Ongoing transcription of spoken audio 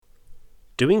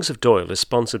Doings of Doyle is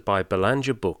sponsored by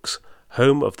Belanger Books,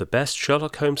 home of the best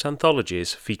Sherlock Holmes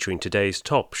anthologies featuring today's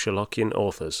top Sherlockian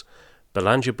authors.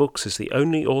 Belanger Books is the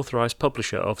only authorised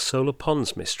publisher of Solar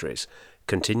Ponds mysteries,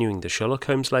 continuing the Sherlock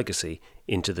Holmes legacy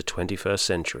into the 21st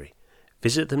century.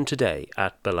 Visit them today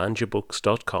at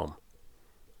belangerbooks.com.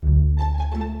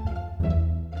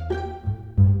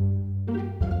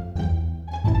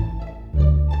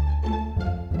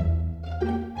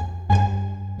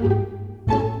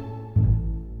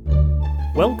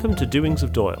 Welcome to Doings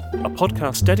of Doyle, a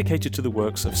podcast dedicated to the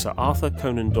works of Sir Arthur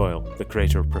Conan Doyle, the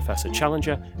creator of Professor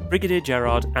Challenger, Brigadier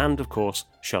Gerard, and, of course,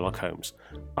 Sherlock Holmes.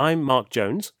 I'm Mark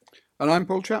Jones. And I'm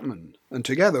Paul Chapman, and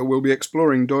together we'll be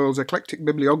exploring Doyle's eclectic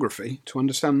bibliography to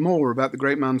understand more about the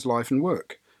great man's life and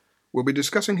work. We'll be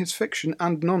discussing his fiction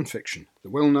and non-fiction,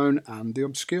 the well-known and the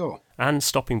obscure. And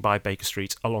stopping by Baker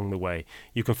Street along the way.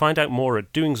 You can find out more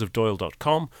at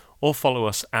doingsofdoyle.com or follow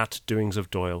us at Doings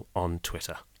of Doyle on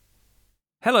Twitter.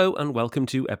 Hello and welcome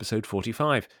to episode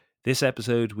 45. This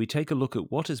episode we take a look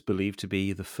at what is believed to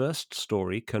be the first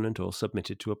story Conan Doyle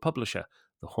submitted to a publisher,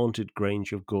 the Haunted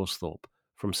Grange of Goresthorpe,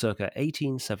 from circa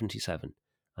 1877.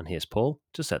 And here's Paul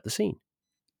to set the scene.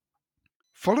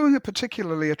 Following a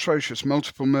particularly atrocious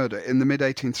multiple murder in the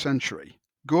mid-18th century,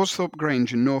 Goresthorpe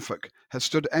Grange in Norfolk has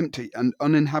stood empty and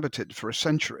uninhabited for a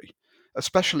century,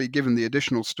 especially given the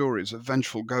additional stories of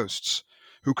vengeful ghosts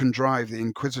who can drive the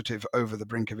inquisitive over the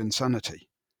brink of insanity.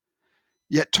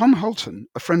 Yet Tom Holton,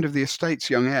 a friend of the estate's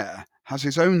young heir, has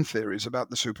his own theories about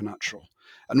the supernatural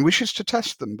and wishes to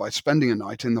test them by spending a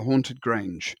night in the Haunted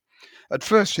Grange. At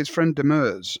first his friend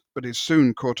demurs, but is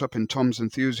soon caught up in Tom's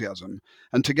enthusiasm,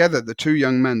 and together the two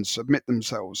young men submit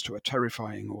themselves to a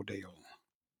terrifying ordeal.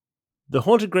 The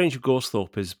Haunted Grange of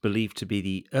Goresthorpe is believed to be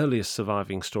the earliest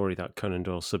surviving story that Conan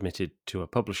Doyle submitted to a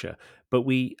publisher, but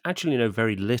we actually know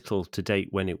very little to date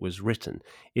when it was written.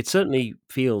 It certainly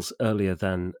feels earlier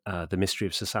than The Mystery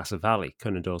of Sasassa Valley,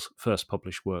 Conan Doyle's first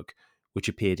published work, which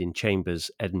appeared in Chambers'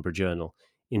 Edinburgh Journal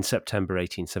in September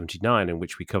 1879, and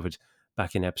which we covered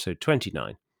back in episode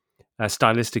 29.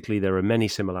 Stylistically, there are many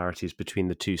similarities between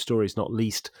the two stories, not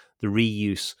least the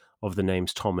reuse of the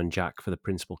names Tom and Jack for the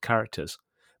principal characters.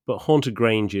 But Haunted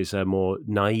Grange is a more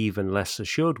naive and less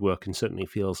assured work and certainly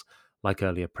feels like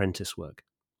early apprentice work.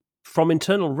 From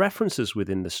internal references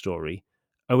within the story,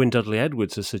 Owen Dudley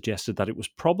Edwards has suggested that it was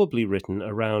probably written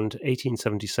around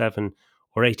 1877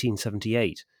 or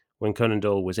 1878, when Conan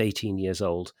Doyle was 18 years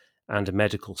old and a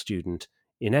medical student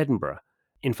in Edinburgh.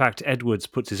 In fact, Edwards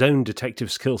puts his own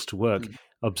detective skills to work,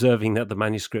 observing that the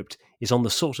manuscript is on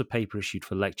the sort of paper issued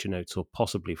for lecture notes or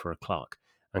possibly for a clerk,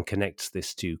 and connects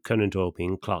this to Conan Doyle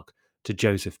being clerk to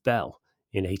Joseph Bell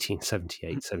in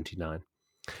 1878-79.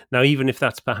 Now, even if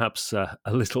that's perhaps a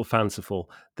little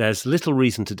fanciful, there's little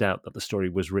reason to doubt that the story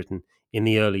was written in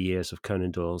the early years of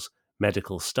Conan Doyle's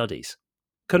medical studies.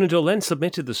 Conan Doyle then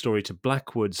submitted the story to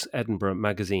Blackwood's Edinburgh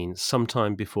magazine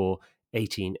sometime before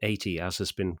 1880, as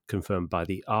has been confirmed by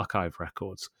the archive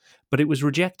records, but it was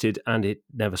rejected and it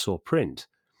never saw print.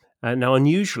 Now,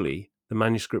 unusually, the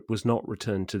manuscript was not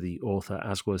returned to the author,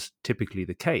 as was typically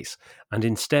the case, and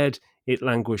instead it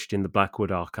languished in the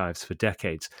Blackwood archives for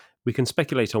decades. We can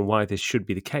speculate on why this should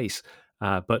be the case,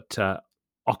 but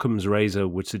Occam's razor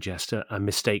would suggest a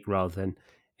mistake rather than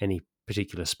any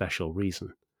particular special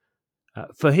reason.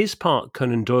 For his part,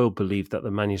 Conan Doyle believed that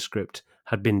the manuscript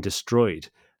had been destroyed,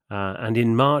 and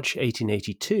in March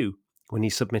 1882, when he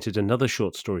submitted another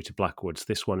short story to Blackwood's,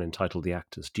 this one entitled The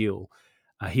Actor's Duel,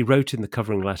 he wrote in the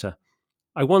covering letter,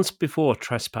 "I once before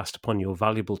trespassed upon your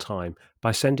valuable time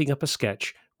by sending up a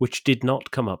sketch which did not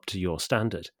come up to your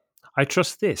standard. I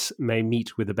trust this may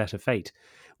meet with a better fate.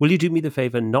 Will you do me the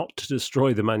favour not to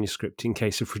destroy the manuscript in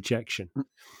case of rejection?"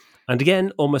 And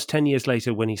again, almost 10 years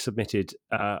later, when he submitted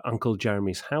Uncle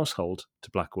Jeremy's Household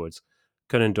to Blackwood's,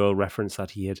 Conan Doyle referenced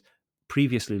that he had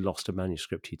previously lost a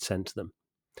manuscript he'd sent to them.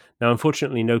 Now,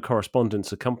 unfortunately, no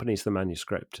correspondence accompanies the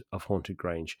manuscript of Haunted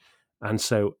Grange, and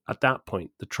so at that point,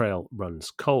 the trail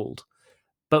runs cold.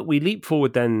 But we leap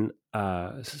forward then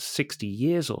 60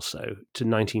 years or so to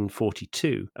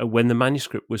 1942, when the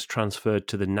manuscript was transferred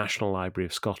to the National Library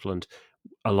of Scotland,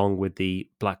 along with the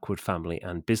Blackwood family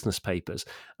and business papers.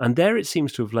 And there it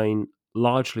seems to have lain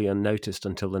largely unnoticed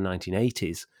until the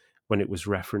 1980s, when it was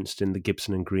referenced in the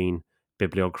Gibson and Green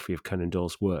bibliography of Conan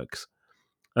Doyle's works.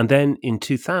 And then in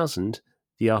 2000,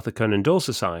 the Arthur Conan Doyle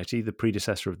Society, the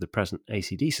predecessor of the present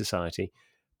ACD Society,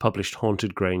 published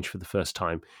Haunted Grange for the first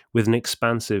time, with an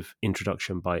expansive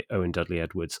introduction by Owen Dudley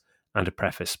Edwards and a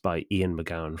preface by Ian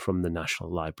McGowan from the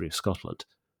National Library of Scotland.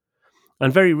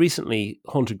 And very recently,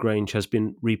 Haunted Grange has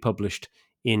been republished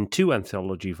in 2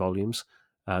 anthology volumes,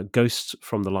 Ghosts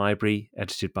from the Library,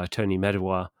 edited by Tony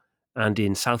Medawar, and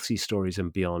in Southsea Stories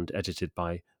and Beyond, edited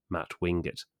by Matt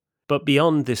Wingett. But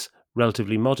beyond this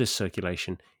relatively modest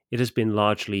circulation, it has been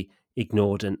largely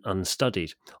ignored and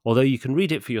unstudied, although you can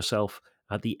read it for yourself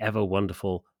at the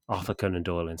ever-wonderful Arthur Conan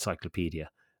Doyle Encyclopedia,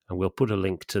 and we'll put a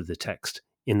link to the text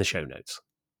in the show notes.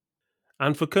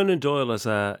 And for Conan Doyle as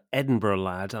a Edinburgh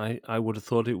lad, I would have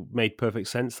thought it made perfect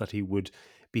sense that he would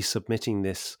be submitting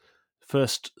this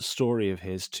first story of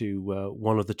his to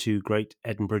one of the two great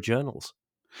Edinburgh journals.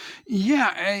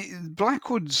 Yeah,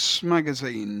 Blackwood's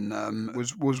magazine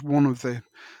was one of the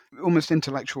almost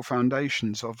intellectual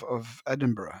foundations of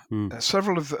Edinburgh.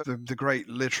 Several of the great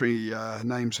literary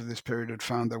names of this period had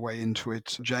found their way into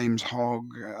it. James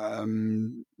Hogg,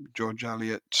 George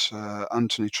Eliot,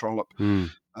 Anthony Trollope,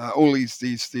 all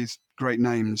these great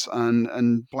names,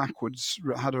 and Blackwood's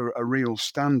had a real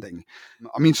standing.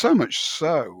 I mean, so much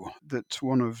so that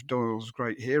one of Doyle's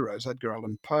great heroes, Edgar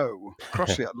Allan Poe,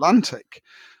 across the Atlantic,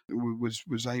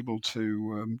 was able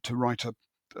to write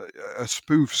a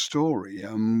spoof story,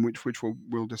 which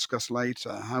we'll discuss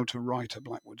later, how to write a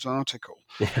Blackwood's article.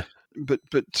 Yeah. But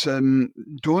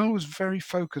Doyle was very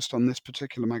focused on this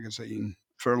particular magazine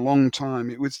for a long time.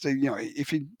 It was if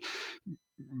he'd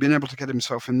been able to get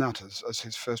himself in that as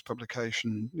his first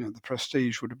publication, the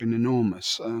prestige would have been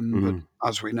enormous. But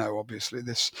as we know, obviously,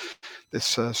 this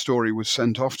story was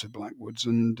sent off to Blackwood's,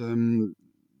 and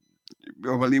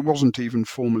well, it wasn't even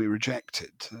formally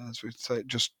rejected. As we say, it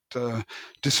just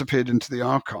disappeared into the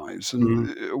archives.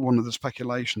 And one of the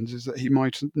speculations is that he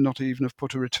might not even have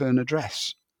put a return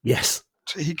address. Yes.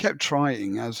 He kept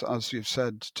trying, as you've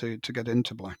said, to get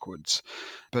into Blackwood's,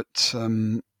 but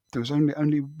there was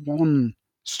only one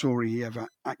story he ever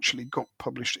actually got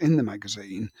published in the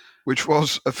magazine, which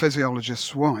was A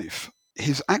Physiologist's Wife.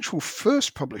 His actual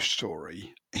first published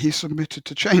story he submitted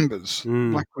to Chambers,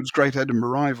 Blackwood's great Edinburgh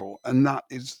rival, and that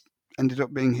ended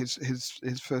up being his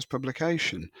first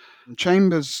publication.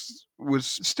 Chambers was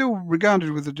still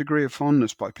regarded with a degree of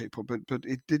fondness by people, but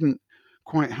it didn't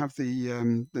quite have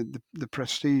the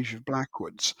prestige of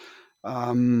Blackwood's.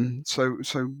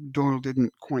 So Doyle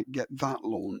didn't quite get that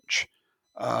launch,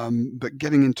 but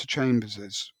getting into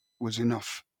Chambers's was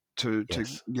enough to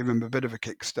give him a bit of a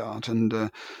kickstart,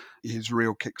 and his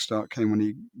real kickstart came when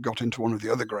he got into one of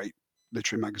the other great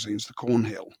literary magazines, the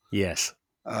Cornhill. Yes.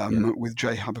 With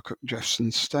J. Habakkuk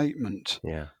Jeffson's Statement.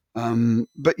 Yeah.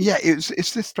 But yeah,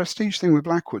 it's this prestige thing with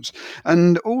Blackwood's,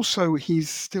 and also he's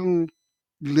still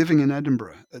living in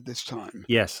Edinburgh at this time.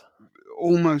 Yes.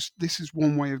 Almost, this is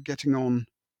one way of getting on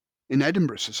in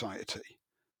Edinburgh society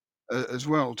as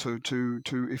well. To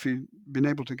if he'd been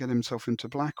able to get himself into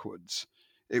Blackwood's,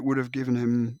 it would have given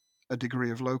him a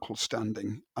degree of local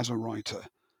standing as a writer,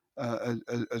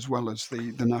 as well as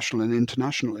the national and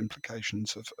international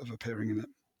implications of appearing in it.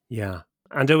 Yeah.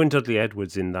 And Owen Dudley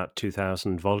Edwards, in that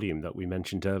 2000 volume that we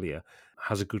mentioned earlier,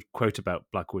 has a good quote about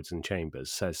Blackwood's and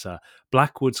Chambers. Says,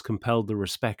 Blackwood's compelled the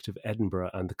respect of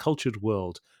Edinburgh and the cultured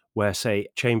world, where, say,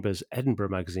 Chambers' Edinburgh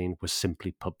magazine was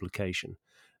simply publication.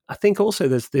 I think also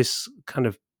there's this kind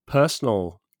of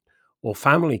personal or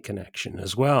family connection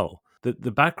as well.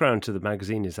 The background to the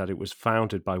magazine is that it was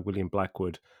founded by William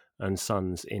Blackwood and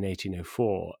Sons in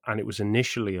 1804, and it was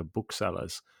initially a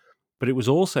bookseller's, but it was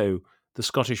also the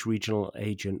Scottish regional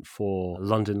agent for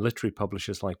London literary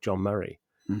publishers like John Murray.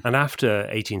 And after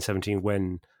 1817,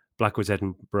 when Blackwood's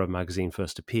Edinburgh magazine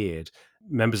first appeared,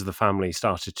 members of the family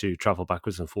started to travel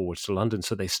backwards and forwards to London,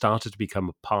 so they started to become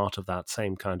a part of that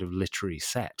same kind of literary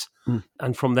set.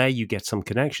 And from there, you get some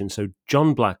connection. So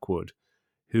John Blackwood,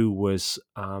 who was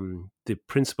the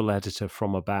principal editor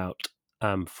from about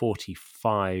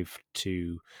 45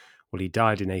 to, well, he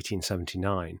died in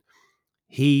 1879.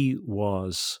 He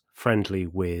was friendly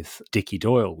with Dickie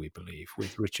Doyle, we believe,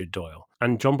 with Richard Doyle.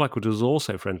 And John Blackwood was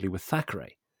also friendly with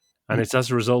Thackeray. And it's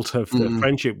as a result of the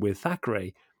friendship with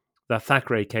Thackeray that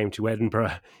Thackeray came to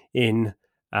Edinburgh in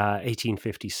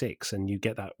 1856. And you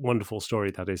get that wonderful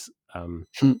story that is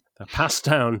passed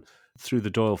down through the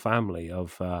Doyle family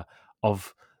of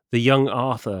the young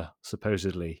Arthur,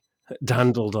 supposedly,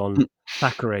 dandled on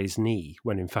Thackeray's knee,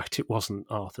 when in fact it wasn't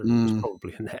Arthur, it was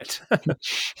probably Annette.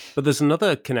 But there's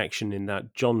another connection in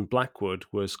that John Blackwood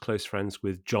was close friends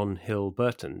with John Hill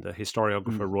Burton, the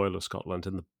historiographer royal of Scotland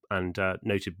and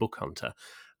noted book hunter.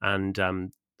 And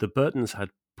the Burtons had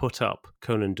put up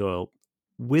Conan Doyle,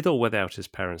 with or without his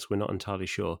parents, we're not entirely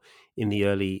sure, in the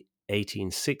early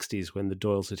 1860s when the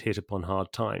Doyles had hit upon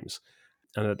hard times.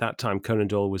 And at that time, Conan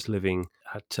Doyle was living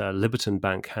at Liberton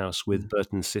Bank House with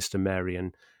Burton's sister Mary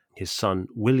and his son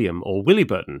William, or Willie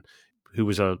Burton, who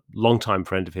was a longtime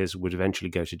friend of his, would eventually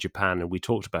go to Japan, and we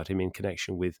talked about him in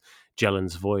connection with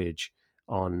Jellen's voyage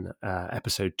on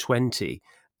episode 20.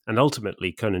 And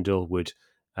ultimately, Conan Doyle would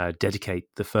dedicate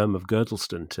the firm of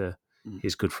Girdleston to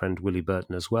his good friend Willie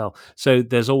Burton as well. So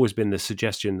there's always been the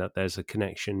suggestion that there's a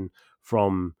connection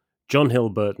from John Hill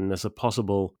Burton as a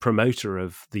possible promoter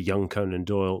of the young Conan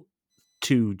Doyle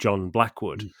to John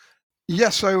Blackwood. Yeah,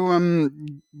 so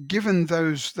given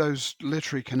those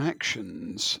literary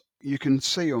connections, you can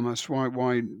see almost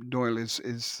why Doyle is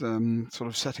sort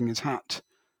of setting his hat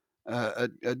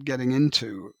at getting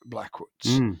into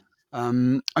Blackwoods.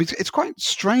 It's quite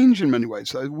strange in many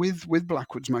ways, though, with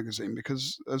Blackwood's magazine,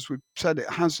 because, as we've said, it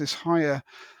has this higher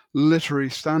literary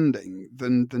standing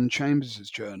than Chambers's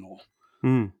journal.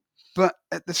 But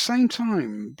at the same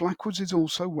time, Blackwood's is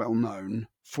also well known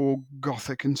for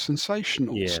gothic and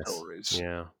sensational Yes. stories,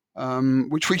 Yeah.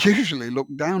 which we usually look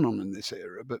down on in this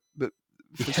era. But for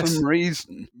Yes. some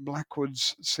reason,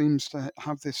 Blackwood's seems to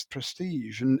have this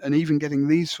prestige, and even getting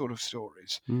these sort of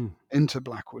stories into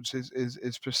Blackwood's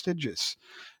is prestigious.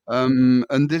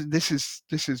 And this is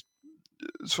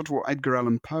sort of what Edgar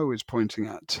Allan Poe is pointing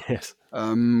at Yes.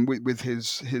 with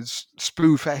his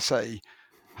spoof essay,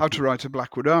 How to Write a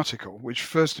Blackwood Article, which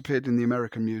first appeared in the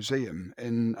American Museum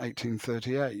in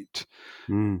 1838.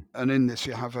 And in this,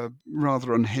 you have a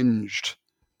rather unhinged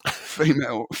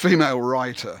female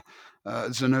writer,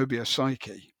 Zenobia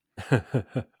Psyche,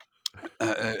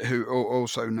 who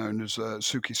also known as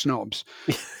Suki Snobs,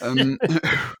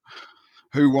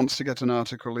 who wants to get an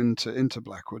article into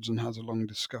Blackwood's, and has a long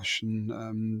discussion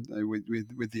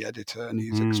with the editor, and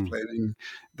he's explaining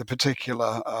the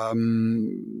particular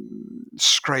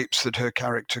scrapes that her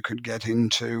character could get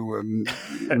into,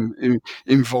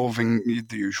 involving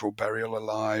the usual burial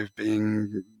alive,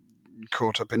 being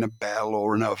caught up in a bell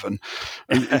or an oven.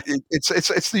 And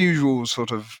it's the usual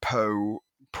sort of Poe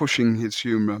pushing his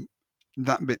humour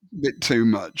that bit too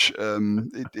much.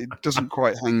 It doesn't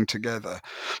quite hang together,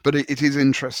 but it is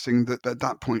interesting that at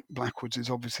that point Blackwood's has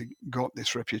obviously got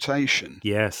this reputation.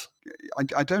 Yes.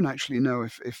 I don't actually know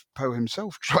if Poe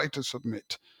himself tried to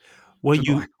submit Well,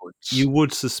 to Blackwood's. you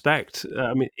would suspect.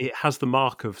 I mean, it has the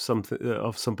mark of something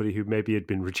of somebody who maybe had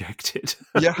been rejected.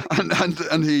 Yeah,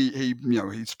 and he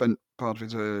he spent part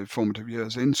of his formative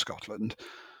years in Scotland.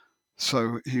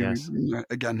 So Yes.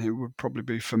 again, he would probably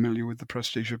be familiar with the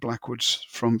prestige of Blackwood's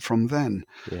from then.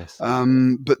 Yes.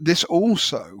 But this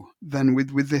also, then,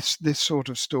 with this sort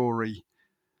of story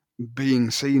being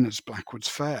seen as Blackwood's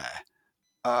Fair,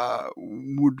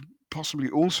 would possibly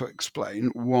also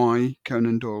explain why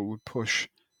Conan Doyle would push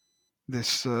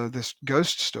this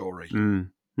ghost story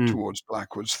towards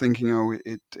Blackwood's, thinking, oh,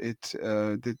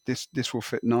 this will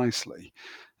fit nicely.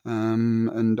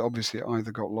 And obviously it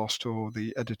either got lost or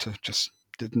the editor just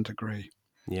didn't agree.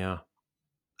 Yeah.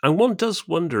 And one does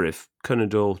wonder if Conan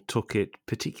Doyle took it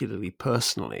particularly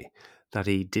personally that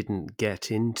he didn't get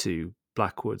into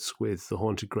Blackwood's with the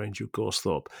Haunted Grange of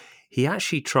Goresthorpe. He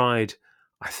actually tried,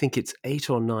 I think it's 8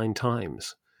 or 9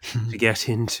 times to get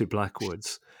into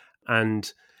Blackwood's.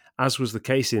 And as was the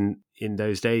case in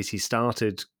those days, he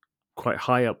started quite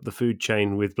high up the food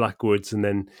chain with Blackwood's, and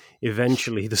then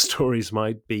eventually the stories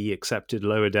might be accepted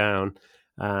lower down,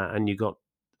 and you got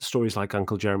stories like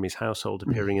Uncle Jeremy's Household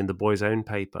appearing in the Boy's Own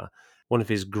paper. One of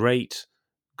his great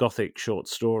Gothic short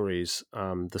stories,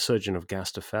 The Surgeon of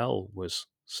Gasterfell, was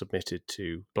submitted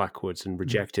to Blackwood's and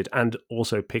rejected, and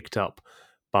also picked up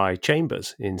by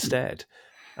Chambers instead.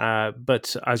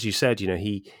 But as you said,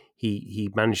 he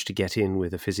managed to get in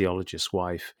with a physiologist's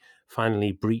wife,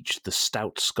 finally breached the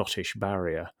stout Scottish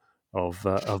barrier of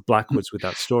Blackwood's with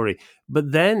that story.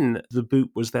 But then the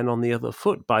boot was then on the other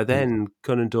foot. By then,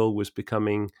 Conan Doyle was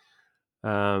becoming,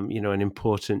 an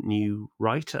important new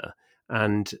writer.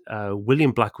 And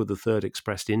William Blackwood III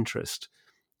expressed interest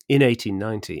in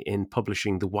 1890 in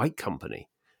publishing The White Company,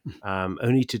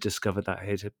 only to discover that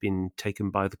it had been taken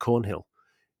by the Cornhill,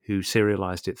 who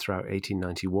serialized it throughout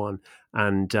 1891.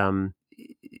 And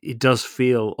it does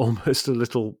feel almost a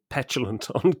little petulant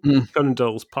on Conan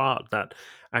Doyle's part that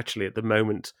actually at the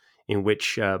moment in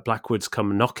which Blackwood's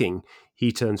come knocking,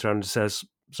 he turns around and says,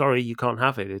 sorry, you can't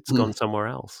have it. It's gone somewhere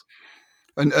else.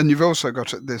 And you've also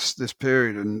got at this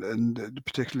period, and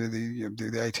particularly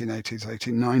the 1880s,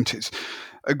 1890s,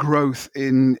 a growth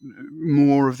in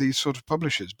more of these sort of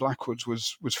publishers. Blackwood's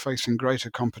was facing greater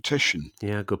competition.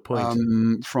 Yeah, good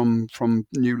point. From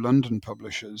new London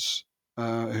publishers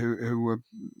who were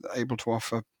able to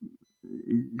offer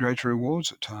greater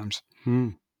rewards at times.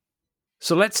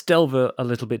 So let's delve a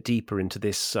little bit deeper into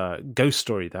this ghost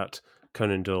story that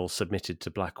Conan Doyle submitted to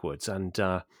Blackwood's, and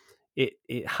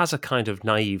it has a kind of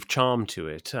naive charm to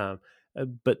it.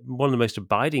 but one of the most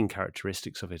abiding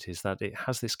characteristics of it is that it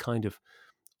has this kind of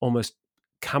almost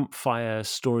campfire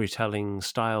storytelling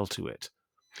style to it.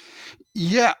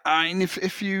 Yeah, I mean,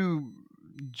 if you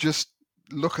just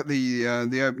look at the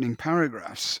opening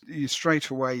paragraphs, you straight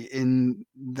away in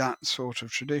that sort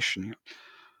of tradition.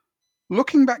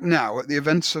 Looking back now at the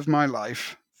events of my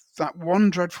life, that one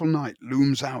dreadful night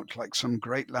looms out like some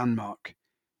great landmark.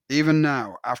 Even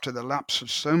now, after the lapse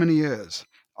of so many years,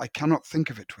 I cannot think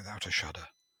of it without a shudder.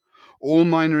 All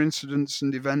minor incidents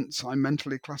and events I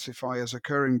mentally classify as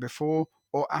occurring before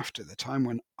or after the time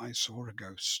when I saw a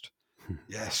ghost.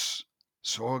 Yes,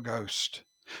 saw a ghost.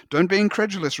 Don't be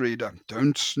incredulous, reader.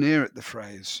 Don't sneer at the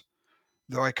phrase.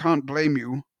 Though I can't blame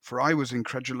you, for I was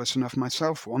incredulous enough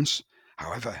myself once.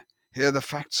 However, hear the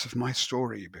facts of my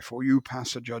story before you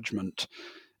pass a judgment.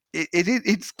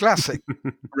 It's classic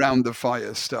round the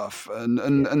fire stuff, Yeah. and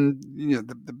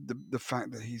the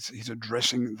fact that he's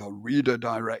addressing the reader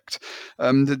direct.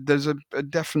 There's a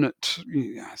definite,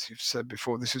 as you've said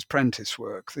before, this is Prentice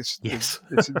work. Yes.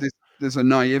 There's a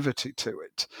naivety to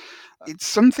it. It's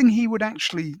something he would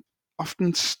actually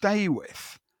often stay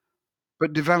with,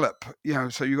 but develop.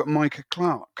 So you've got Micah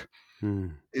Clarke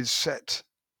Mm. is set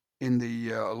in the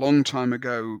a long time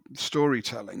ago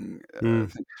storytelling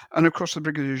Mm. thing, and of course the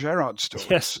Brigadier Gerard Yes,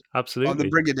 stories are the absolutely.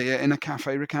 brigadier in a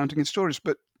cafe recounting his stories.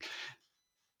 But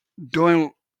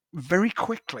Doyle very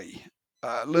quickly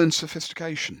learns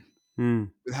sophistication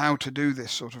Mm. with how to do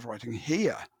this sort of writing.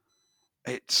 Here,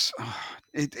 it's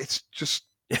it's just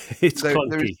It's there is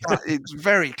clunky. that it's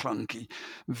very clunky,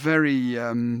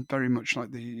 very much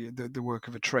like the work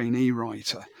of a trainee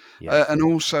writer, Yes. and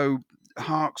also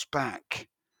harks back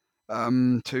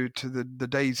to the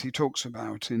days he talks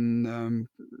about in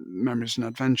Memories and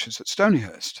Adventures at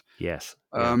Stonyhurst, Yes.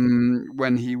 Yeah.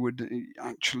 when he would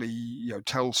actually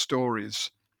tell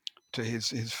stories to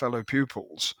his fellow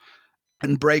pupils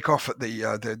and break off at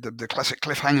the classic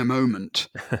cliffhanger moment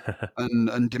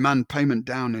and demand payment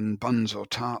down in buns or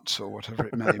tarts or whatever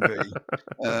it may be,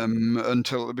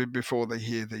 until before they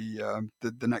hear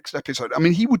the next episode. I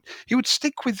mean, he would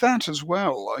stick with that as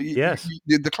well. Yes.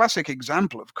 The classic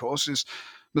example, of course, is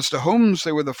Mr. Holmes.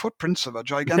 They were the footprints of a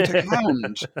gigantic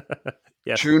hound.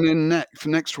 Yes. Tune in for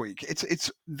next week.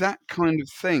 It's that kind of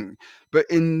thing, but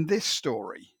in this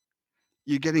story,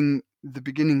 you're getting the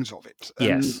beginnings of it, and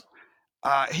Yes.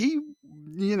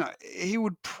 he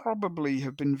would probably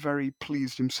have been very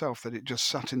pleased himself that it just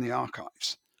sat in the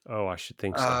archives. Oh, I should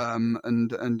think so.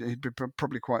 And he'd be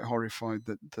probably quite horrified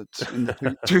that in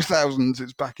the 2000s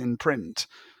it's back in print.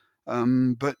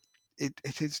 But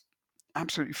it is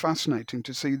absolutely fascinating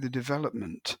to see the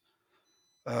development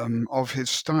of his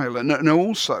style, and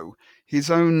also his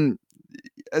own,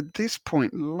 at this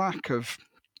point, lack of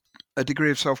a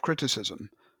degree of self-criticism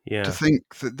to Yeah.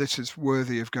 think that this is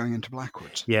worthy of going into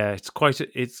Blackwoods. Yeah, it's quite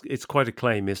a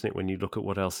claim, isn't it, when you look at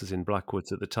what else is in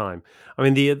Blackwoods at the time? I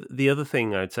mean, the other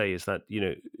thing I'd say is that,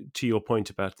 to your point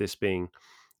about this being,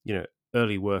 you know,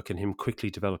 early work and him quickly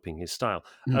developing his style,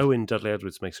 Mm, Owen Dudley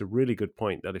Edwards makes a really good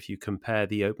point that if you compare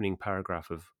the opening paragraph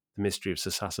of The Mystery of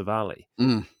Sasassa Valley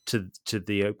mm, to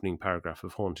the opening paragraph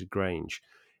of Haunted Grange,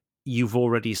 you've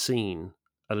already seen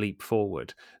a leap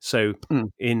forward. So mm,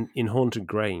 in Haunted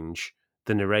Grange,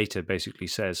 the narrator basically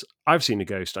says, "I've seen a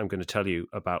ghost. I'm going to tell you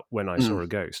about when I saw mm, a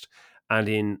ghost." And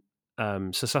in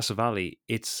Sasassa Valley,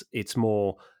 it's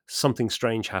more something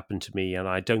strange happened to me, and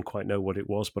I don't quite know what it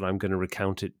was, but I'm going to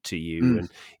recount it to you. mm,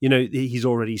 And he's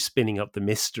already spinning up the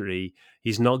mystery.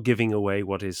 He's not giving away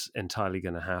what is entirely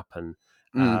going to happen.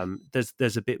 mm.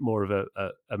 There's a bit more of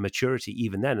a maturity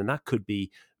even then, and that could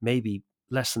be maybe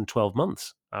less than 12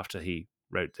 months after he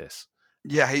wrote this.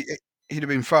 Yeah, he'd have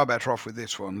been far better off with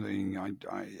this one.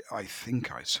 I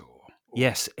think I saw, or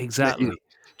Yes, you know, exactly.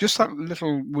 just that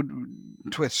little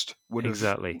twist would have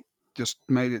Exactly. just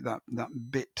made it that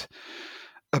bit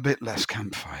a bit less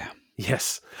campfire.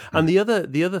 Yes. And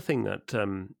Mm, the other thing that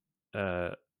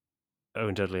uh,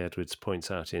 Owen Dudley Edwards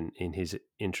points out in his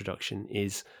introduction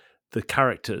is the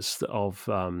characters of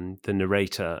the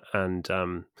narrator and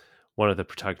one of the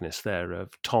protagonists there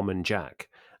of Tom and Jack.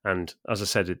 And as I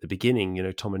said at the beginning,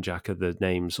 Tom and Jack are the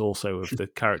names also of the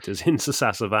characters in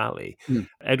Sasassa Valley. mm,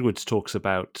 Edwards talks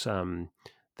about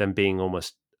them being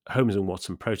almost Holmes and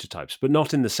Watson prototypes, but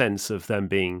not in the sense of them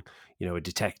being, a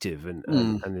detective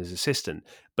mm, and his assistant,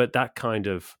 but that kind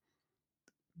of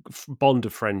bond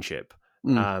of friendship,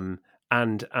 mm, um,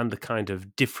 and the kind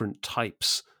of different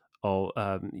types of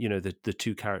the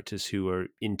two characters who are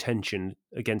in tension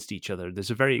against each other.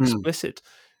 There's a very mm, explicit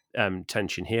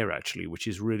tension here actually, which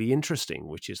is really interesting,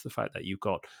 which is the fact that you've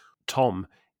got Tom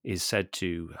is said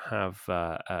to have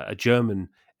a German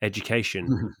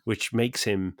education, which makes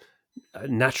him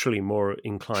naturally more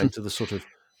inclined to the sort of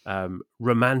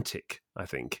romantic, I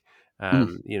think.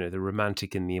 The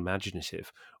romantic and the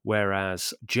imaginative.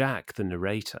 Whereas Jack, the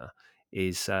narrator,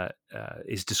 is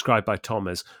described by Tom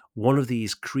as one of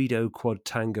these credo quad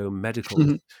tango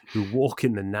medicals who walk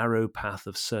in the narrow path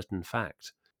of certain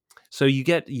fact. So you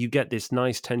get this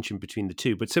nice tension between the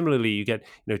two. But similarly, you get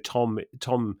Tom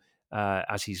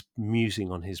as he's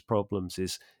musing on his problems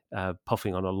is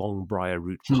puffing on a long briar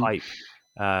root pipe,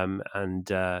 and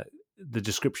the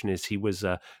description is he was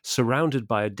surrounded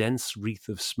by a dense wreath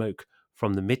of smoke,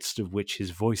 from the midst of which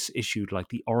his voice issued like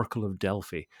the oracle of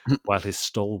Delphi, while his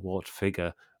stalwart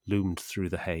figure loomed through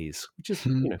the haze, which is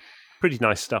pretty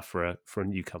nice stuff for a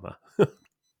newcomer.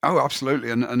 Oh,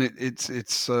 absolutely, and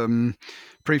it's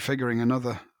prefiguring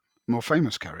another more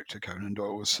famous character Conan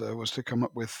Doyle was to come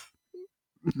up with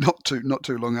not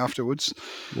too long afterwards.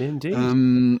 Indeed.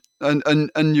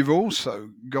 And you've also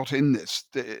got in this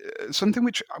something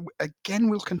which again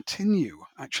will continue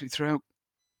actually throughout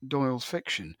Doyle's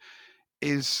fiction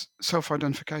is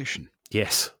self-identification.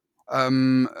 Yes.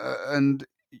 And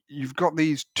you've got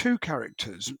these two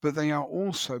characters, but they are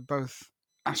also both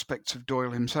aspects of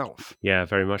Doyle himself. Yeah,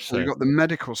 very much So you've so. got the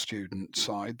medical student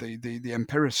side, the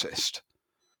empiricist,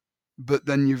 but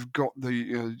then you've got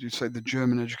you say the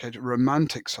German educated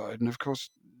romantic side, and of course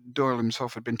Doyle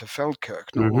himself had been to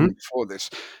Feldkirch not long Hmm. before this,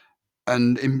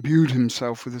 and imbued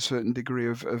himself with a certain degree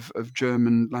of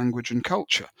German language and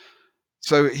culture.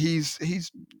 So he's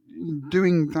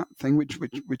doing that thing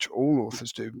which all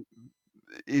authors do,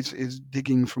 is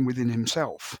digging from within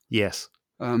himself Yes.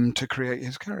 to create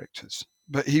his characters.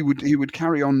 But he would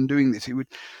carry on doing this. He would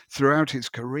throughout his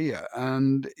career,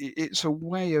 and it's a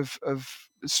way of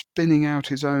spinning out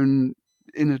his own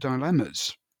inner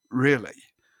dilemmas, really,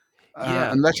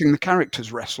 Yeah. and letting the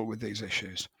characters wrestle with these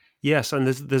issues. Yes, and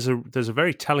there's a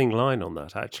very telling line on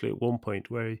that actually at one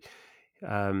point where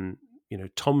um,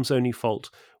 Tom's only fault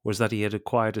was that he had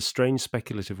acquired a strange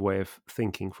speculative way of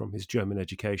thinking from his German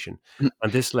education,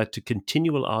 and this led to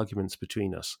continual arguments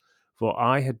between us. For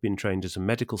I had been trained as a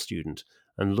medical student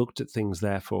and looked at things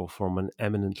therefore from an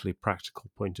eminently practical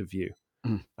point of view.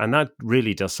 Mm. And that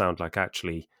really does sound like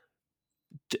actually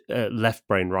left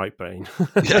brain, right brain.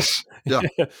 Yes. Yeah.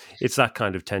 It's that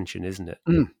kind of tension, isn't it?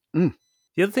 Mm. Mm.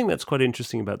 The other thing that's quite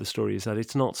interesting about the story is that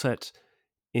it's not set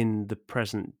in the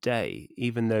present day,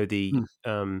 even though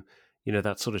Mm.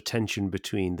 that sort of tension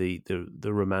between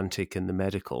the romantic and the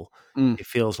medical, Mm. it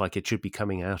feels like it should be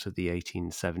coming out of the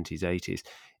 1870s, 80s.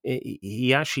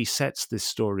 He actually sets this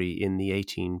story in the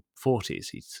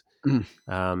 1840s.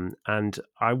 Mm. And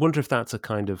I wonder if that's a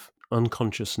kind of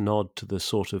unconscious nod to the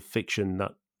sort of fiction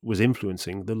that was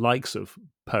influencing the likes of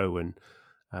Poe and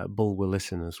Bulwer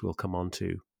Lytton, as we'll come on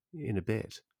to in a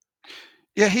bit.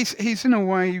 Yeah, he's in a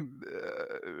way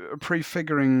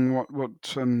prefiguring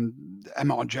what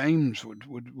M.R. James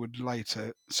would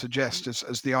later suggest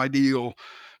as the ideal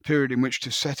period in which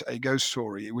to set a ghost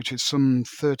story, which is some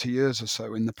 30 years or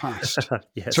so in the past. So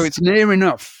Yes, it's near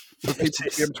enough for it people to be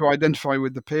is. able to identify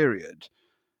with the period,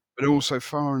 but also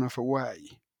far enough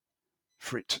away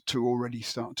for it to already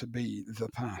start to be the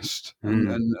past,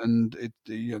 Mm. and it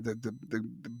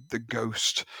the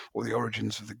ghost or the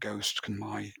origins of the ghost can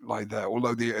lie there.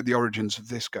 Although the origins of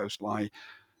this ghost lie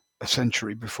a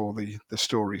century before the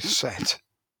story's set,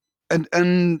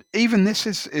 and even this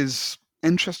is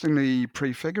interestingly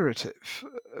prefigurative,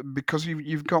 because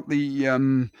you've got the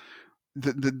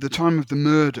time of the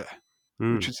murder,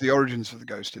 which Mm. is the origins of the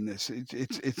ghost in this.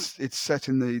 It's set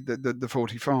in the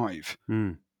 45.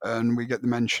 Mm. And we get the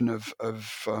mention of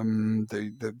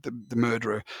the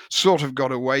murderer sort of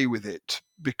got away with it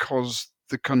because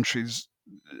the country's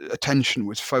attention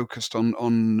was focused on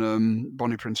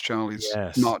Bonnie Prince Charlie's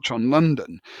Yes. march on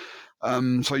London.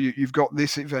 So you've got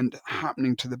this event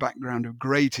happening to the background of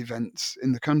great events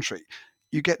in the country.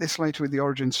 You get this later with the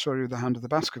origin story of the Hand of the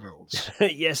Baskervilles,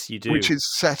 Yes, you which do. is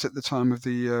set at the time of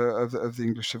the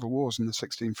English Civil Wars in the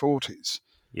 1640s.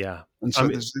 Yeah. And I so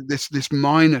mean, there's this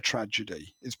minor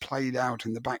tragedy is played out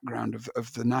in the background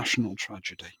of the national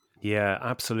tragedy. yeah,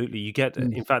 absolutely. You get,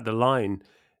 Mm. in fact, the line.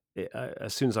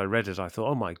 As soon as I read it, I thought,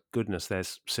 "Oh my goodness,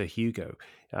 there's Sir Hugo."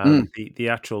 Mm.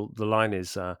 The line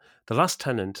is the last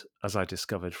tenant, as I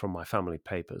discovered from my family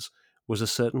papers, was a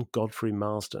certain Godfrey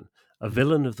Marsden, a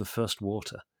villain of the first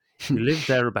water. He lived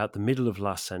there about the middle of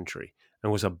last century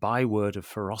and was a byword of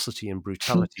ferocity and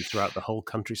brutality throughout the whole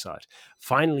countryside.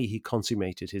 Finally, he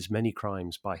consummated his many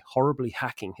crimes by horribly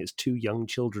hacking his two young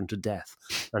children to death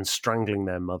and strangling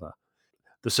their mother.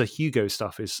 the Sir Hugo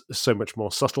stuff is so much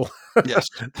more subtle Yes.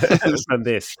 than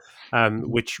this,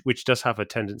 which does have a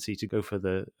tendency to go for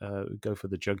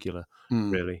the jugular,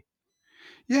 Mm. really.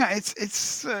 Yeah,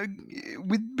 it's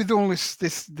with all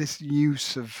this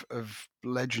use of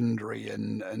legendary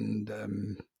and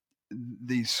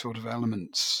these sort of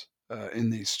elements in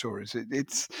these stories.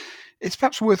 It's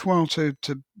perhaps worthwhile to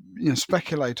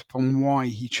speculate upon why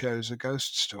he chose a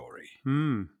ghost story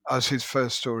Hmm. as his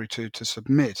first story to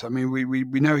submit. I mean,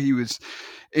 we know he was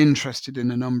interested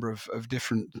in a number of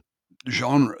different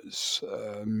genres.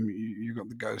 You got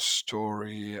the ghost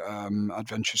story,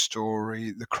 adventure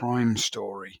story, the crime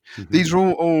story. Hmm. These are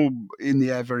all in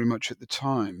the air very much at the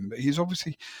time, but he's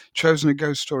obviously chosen a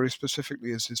ghost story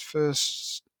specifically as his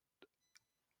first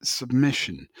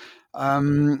submission.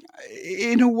 Um,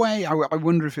 in a way, I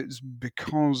wonder if it's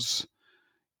because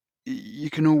you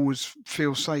can always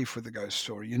feel safe with a ghost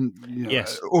story. And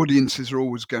Yes. audiences are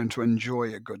always going to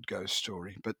enjoy a good ghost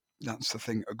story. But that's the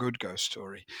thing, a good ghost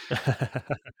story.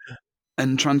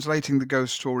 And translating the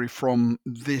ghost story from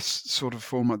this sort of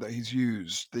format that he's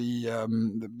used, the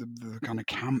kind of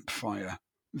campfire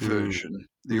Mm, version,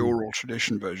 the mm. oral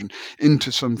tradition version,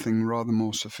 into something rather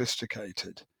more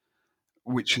sophisticated,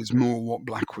 which is more what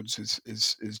Blackwoods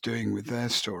is doing with their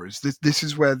stories. This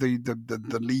is where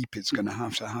the leap is going to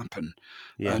have to happen.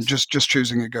 Yes. Just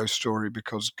choosing a ghost story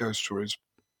because ghost stories,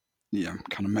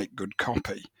 kind of make good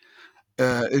copy,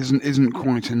 isn't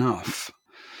quite enough.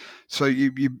 So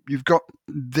you've got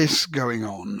this going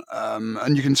on,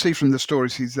 and you can see from the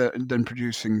stories he's then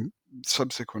producing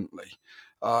subsequently.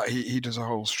 He does a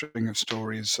whole string of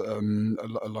stories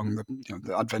along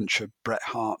the adventure Bret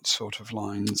Hart sort of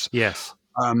lines. Yes.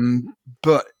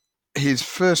 But his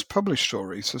first published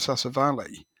story, Sasassa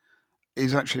Valley,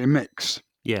 is actually a mix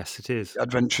Yes, it is.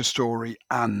 adventure story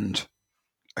and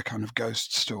a kind of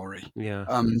ghost story. Yeah.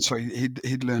 So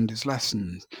he'd learned his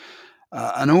lessons,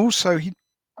 and also he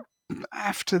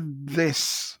after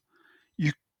this,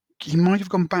 you he might have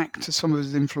gone back to some of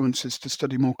his influences to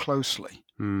study more closely.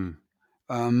 Mm.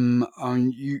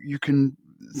 And you can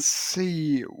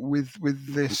see with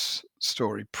this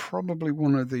story, probably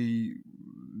one of the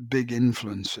big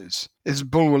influences is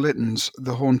Bulwer Lytton's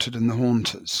The Haunted and the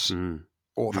Haunters, Mm.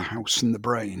 or The Mm. House and the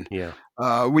Brain, Yeah.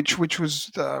 which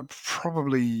was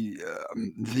probably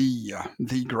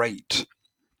the great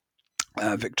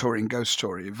Victorian ghost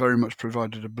story. It very much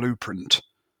provided a blueprint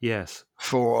Yes.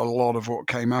 for a lot of what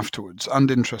came afterwards,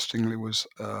 and interestingly was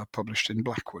published in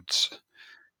Blackwoods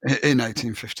in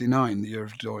 1859, the year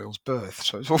of Doyle's birth.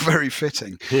 So it's all very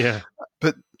fitting. Yeah.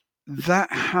 But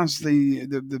that has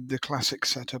the classic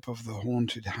setup of the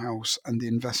haunted house and the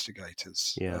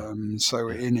investigators. Yeah. So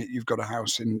Yeah. in it, you've got a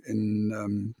house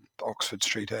in Oxford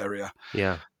Street area.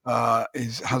 Yeah.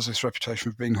 Has this reputation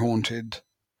of being haunted.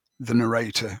 The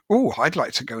narrator, oh, I'd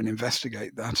like to go and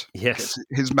investigate that. Yes. Gets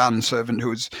his manservant, who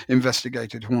has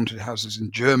investigated haunted houses in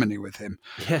Germany with him,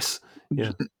 Yes.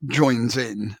 Yeah. joins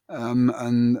in,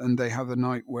 and they have a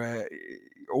night where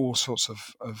all sorts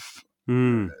of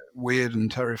Mm. weird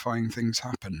and terrifying things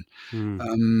happen.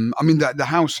 Mm. I mean, the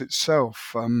house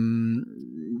itself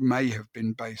may have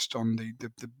been based on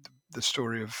the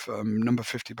story of Number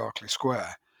 50 Berkeley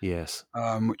Square, Yes.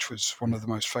 which was one of the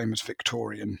most famous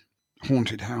Victorian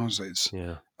haunted houses.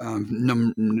 Yeah.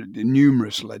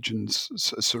 Numerous legends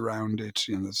surround it.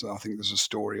 I think there's a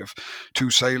story of two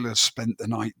sailors spent the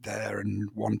night there, and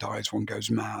one dies, one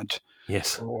goes mad.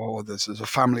 Yes. Or there's a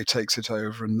family takes it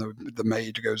over, and the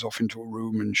maid goes off into a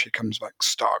room, and she comes back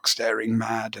stark, staring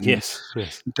mad, and Yes.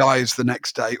 Yes. dies the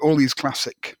next day. All these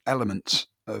classic elements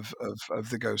of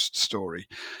the ghost story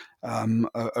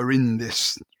are in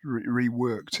this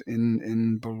reworked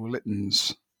in Bulwer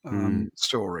Lytton's Mm.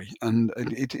 story, and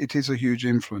it is a huge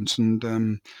influence.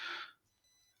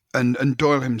 And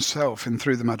Doyle himself, in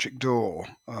Through the Magic Door,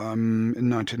 in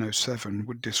 1907,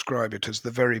 would describe it as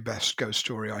the very best ghost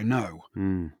story I know.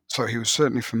 Mm. So he was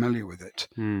certainly familiar with it,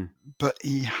 Mm. but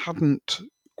he hadn't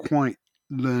quite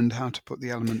learned how to put the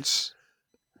elements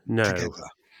No. together.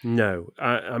 No.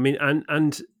 I mean,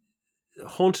 and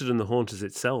Haunted and the Haunters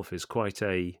itself is quite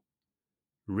a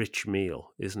rich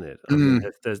meal, isn't it? I mean,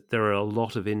 Mm, there are a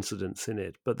lot of incidents in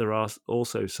it, but there are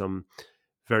also some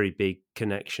very big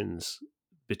connections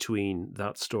between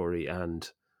that story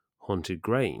and Haunted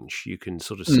Grange. You can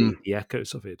sort of mm, see the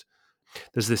echoes of it.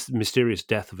 There's this mysterious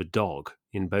death of a dog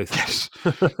in both of yes.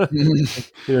 them.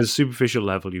 Mm, Superficial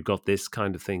level, you've got this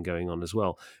kind of thing going on as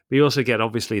well. But you also get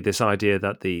obviously this idea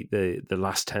that the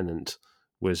last tenant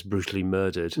was brutally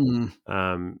murdered mm,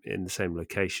 in the same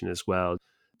location as well.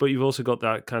 but you've also got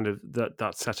that kind of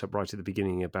that setup right at the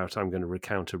beginning about I'm going to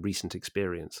recount a recent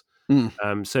experience. Mm,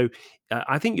 So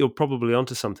I think you're probably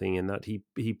onto something in that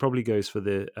he probably goes for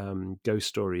the ghost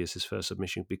story as his first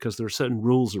submission because there are certain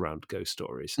rules around ghost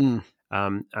stories, mm.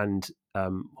 and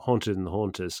Haunted and the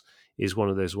Haunters is one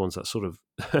of those ones that sort of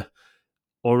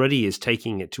already is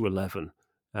taking it to 11.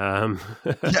 Um,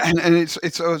 Yeah, and it's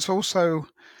also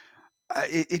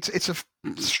it's a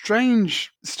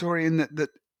strange story in that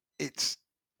it's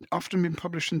often been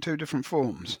published in two different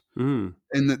forms. mm,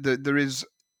 In that there is,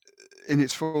 in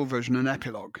its full version, an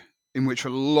epilogue in which a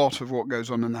lot of what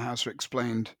goes on in the house are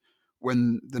explained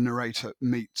when the narrator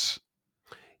meets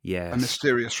a yes,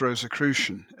 mysterious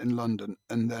Rosicrucian in London,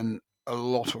 and then a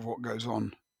lot of what goes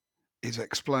on is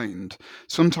explained.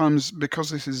 Sometimes because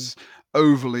this is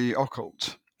overly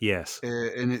occult yes,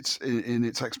 in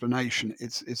its explanation,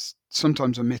 it's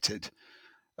sometimes omitted,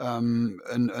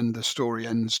 and the story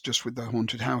ends just with the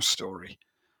haunted house story.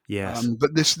 yes,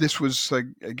 But this was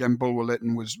again, Bulwer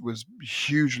Lytton was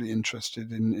hugely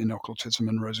interested in occultism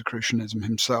and Rosicrucianism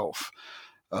himself,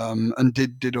 and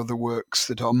did other works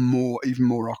that are even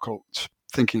more occult,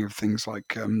 thinking of things like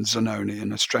Zanoni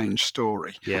and A Strange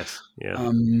Story. yes, yeah,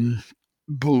 Um,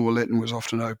 Bulwer Lytton was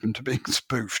often open to being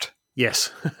spoofed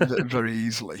yes, very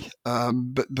easily,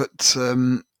 but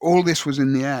all this was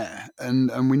in the air,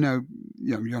 and we know,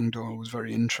 young Doyle was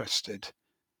very interested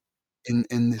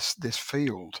in this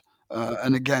field.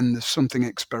 And again, there's something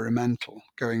experimental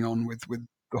going on with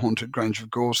the Haunted Grange of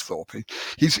Goresthorpe.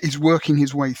 He's working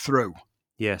his way through.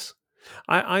 yes.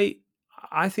 I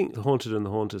I think the Haunted and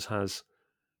the Haunters has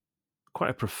quite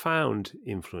a profound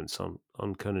influence on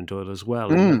Conan Doyle as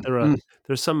well. In that Mm, mm,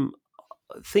 there are some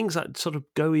things that sort of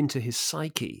go into his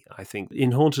psyche. I think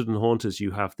in Haunted and Haunters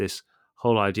you have this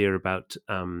whole idea about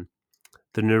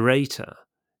the narrator,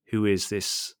 who is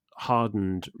this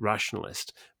hardened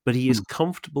rationalist, but he is mm,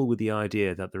 comfortable with the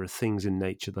idea that there are things in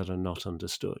nature that are not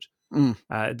understood. mm,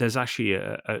 There's actually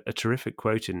a terrific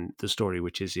quote in the story,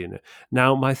 which is,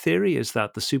 now my theory is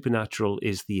that the supernatural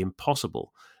is the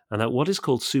impossible, and that what is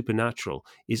called supernatural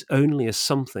is only a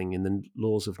something in the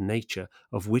laws of nature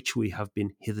of which we have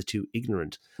been hitherto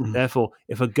ignorant. mm, Therefore,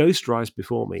 if a ghost rise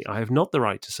before me, I have not the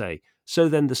right to say, so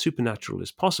then the supernatural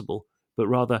is possible, but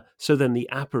rather, so then the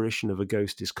apparition of a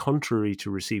ghost is contrary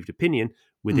to received opinion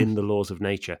mm, within the laws of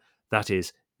nature. That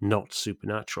is not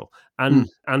supernatural. mm,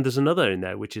 And there's another in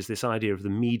there, which is this idea of the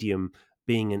medium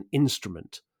being an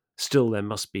instrument. Still, there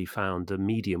must be found a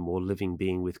medium or living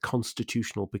being with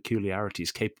constitutional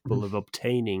peculiarities mm, capable of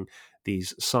obtaining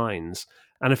these signs.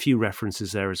 And a few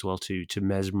references there as well to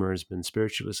mesmerism and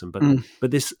spiritualism. mm,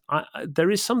 But this,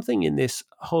 there is something in this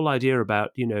whole idea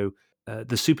about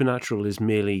the supernatural is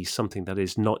merely something that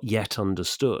is not yet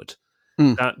understood.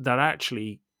 mm. That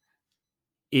actually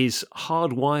is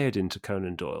hardwired into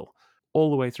Conan Doyle all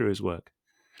the way through his work.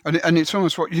 And it's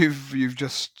almost what you've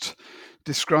just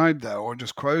described there, or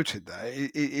just quoted there.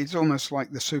 It's almost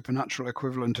like the supernatural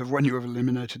equivalent of when you have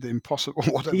eliminated the impossible,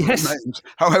 whatever Yes, remains,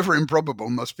 however improbable,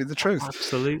 must be the truth.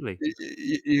 absolutely.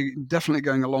 You're definitely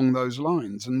going along those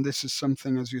lines, and this is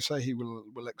something, as you say, he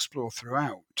will explore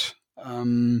throughout.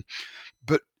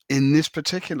 But in this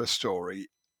particular story,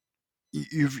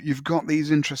 you've got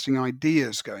these interesting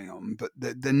ideas going on, but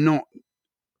they're not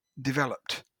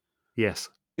developed Yes.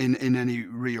 in any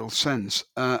real sense.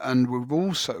 And we've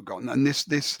also gotten, and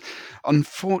this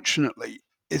unfortunately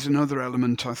is another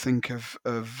element, I think, of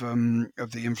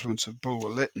the influence of Bulwer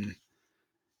Lytton,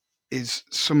 is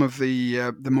some of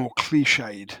the more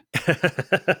cliched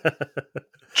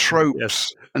Yes.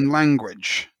 tropes and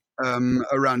language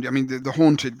around. I mean, the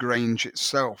haunted grange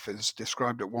itself is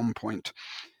described at one point.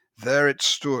 There it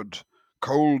stood,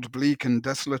 cold, bleak, and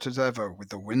desolate as ever, with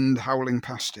the wind howling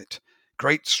past it.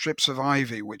 Great strips of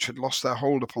ivy, which had lost their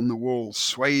hold upon the walls,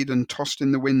 swayed and tossed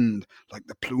in the wind like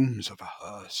the plumes of a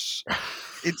hearse.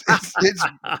 It's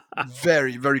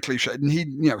very, very cliched, and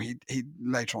he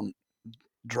later on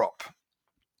drop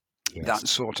Yes. that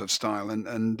sort of style,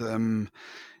 and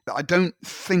I don't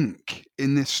think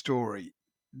in this story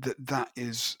that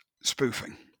is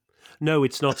spoofing. No,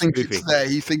 it's I not think it's spoofing. there.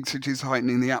 He thinks it is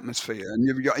heightening the atmosphere, and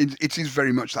you've got it is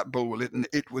very much that Bulwer Lytton.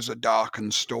 It was a dark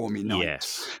and stormy night.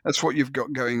 Yes. That's what you've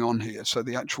got going on here. So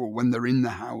the actual, when they're in the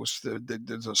house,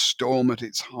 there's a storm at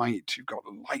its height. You've got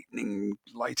lightning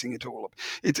lighting it all up.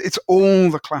 It's all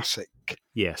the classic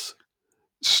Yes.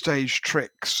 stage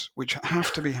tricks, which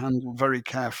have to be handled very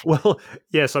carefully, Well,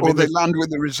 yes, I or mean, they there's land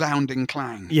with a resounding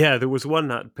clang. yeah, there was one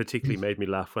that particularly made me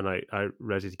laugh when I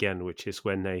read it again, which is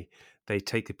when they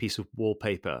take a piece of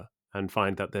wallpaper and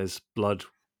find that there's blood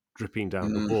dripping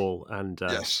down the Mm, wall, and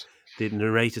yes. the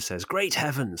narrator says, "Great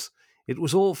heavens! It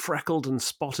was all freckled and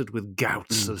spotted with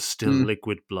gouts Mm. of still Mm.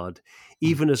 liquid blood. Mm.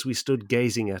 Even as we stood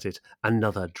gazing at it,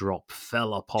 another drop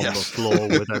fell upon the Yes. floor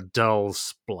with a dull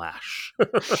splash.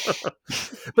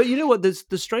 But you know what?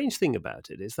 The strange thing about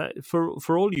it is that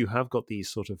for all you have got these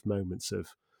sort of moments of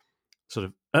sort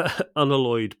of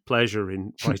unalloyed pleasure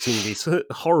in writing these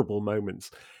horrible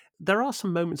moments, there are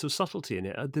some moments of subtlety in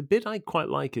it. The bit I quite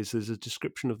like is there's a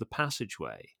description of the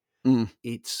passageway. Mm.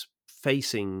 It's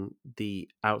facing the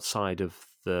outside of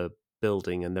the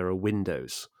building, and there are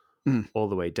windows Mm. all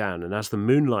the way down. And as the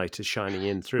moonlight is shining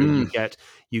in through, Mm.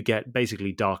 you get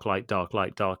basically dark light, dark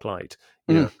light, dark light.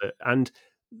 You know, Mm. and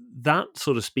that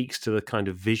sort of speaks to the kind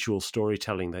of visual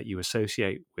storytelling that you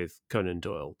associate with Conan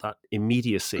Doyle. That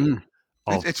immediacy Mm.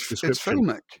 of It's description.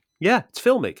 filmic. Yeah, it's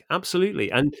filmic,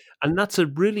 absolutely, and that's a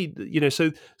really, you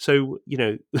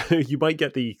might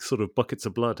get the sort of buckets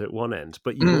of blood at one end,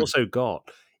 but you've Mm. also got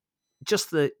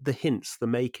just the hints, the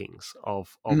makings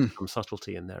of Mm. some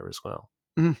subtlety in there as well.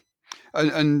 Mm.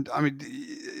 And I mean,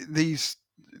 these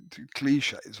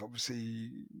cliches obviously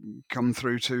come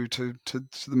through to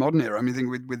the modern era. I mean, think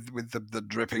with the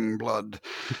dripping blood.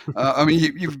 I mean,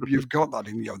 you've got that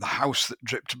in, the house that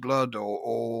dripped blood,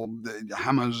 or the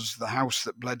Hammer's the house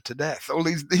that bled to death. All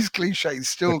these cliches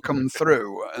still come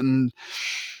through,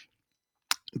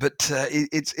 but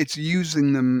it's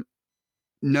using them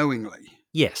knowingly.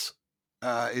 Yes.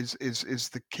 Is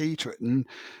the key to it, and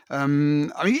I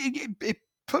mean, it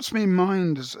puts me in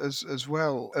mind as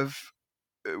well of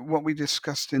what we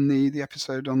discussed in the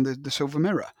episode on the Silver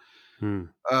Mirror.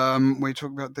 Hmm. We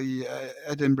talk about the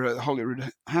Edinburgh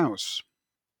Holyrood house.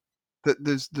 That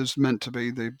there's meant to be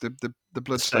the The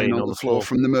blood stain stain on on the the floor floor.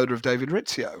 from the murder of David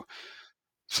Rizzio.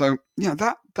 So yeah,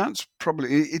 that's probably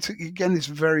it's again this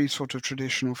very sort of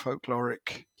traditional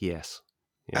folkloric Yes.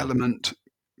 Yeah. element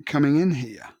coming in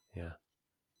here. Yeah.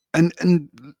 And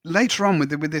later on with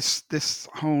this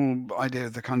whole idea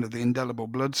of the kind of the indelible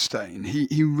blood stain, he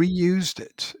reused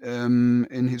it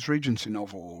in his Regency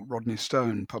novel Rodney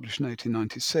Stone, published in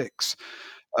 1896,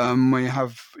 where you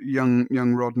have young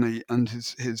Rodney and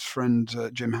his friend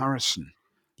Jim Harrison.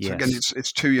 So again, Yes.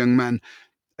 it's two young men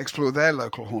explore their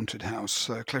local haunted house,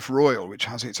 Cliff Royal, which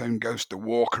has its own ghost, the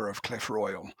Walker of Cliff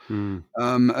Royal. Hmm.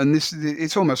 And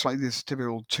it's almost like this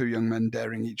typical two young men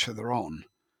daring each other on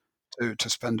to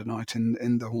spend a night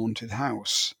in the haunted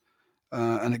house.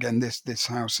 And again, this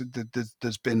house,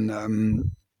 there's been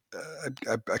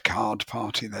a card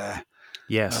party there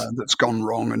Yes. that's gone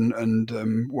wrong, and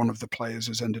one of the players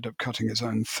has ended up cutting his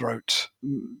own throat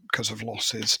because of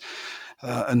losses.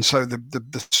 And so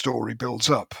the story builds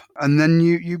up, and then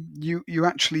you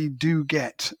actually do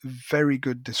get very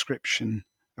good description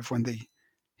of when they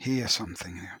hear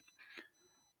something.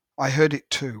 I heard it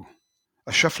too.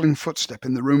 A shuffling footstep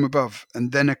in the room above,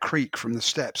 and then a creak from the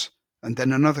steps, and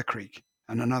then another creak,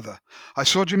 and another. I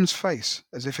saw Jim's face,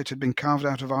 as if it had been carved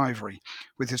out of ivory,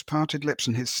 with his parted lips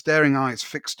and his staring eyes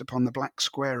fixed upon the black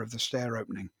square of the stair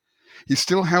opening. He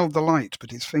still held the light,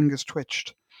 but his fingers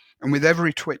twitched, and with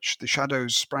every twitch the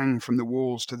shadows sprang from the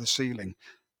walls to the ceiling,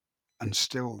 and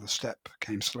still the step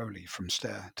came slowly from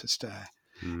stair to stair.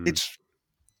 Hmm. It's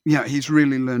yeah, he's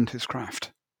really learned his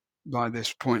craft by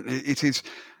this point. It is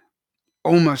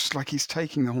almost like he's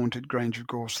taking the Haunted Grange of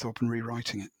Goresthorpe and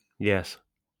rewriting it. Yes.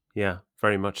 Yeah,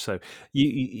 very much so.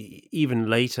 Even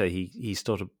later, he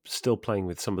started still playing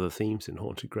with some of the themes in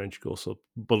Haunted Grange of Goresthorpe,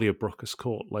 Bully of Brockus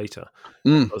Court later.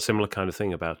 Mm. A similar kind of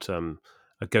thing about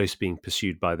a ghost being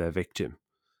pursued by their victim.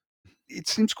 It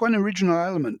seems quite an original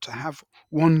element to have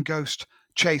one ghost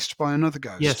chased by another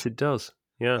Yes, ghost, it does.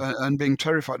 Yeah. and being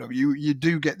terrified of you. You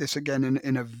do get this again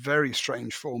in a very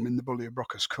strange form in the Bully of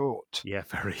Brockus Court. Yeah,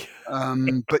 very.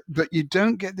 But you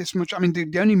don't get this much. I mean,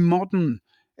 the only modern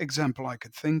example I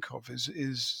could think of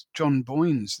is John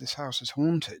Boyne's "This House is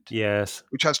Haunted," Yes.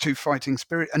 which has two fighting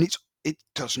spirits, and it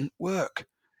doesn't work.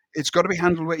 It's got to be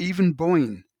handled where even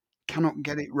Boyne cannot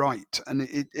get it right, and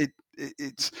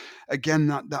it's again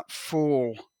that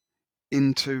fall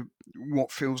into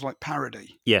what feels like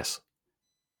parody. Yes.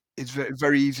 It's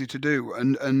very easy to do,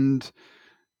 and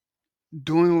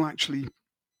Doyle actually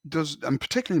does, and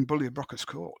particularly in Bully of Brockus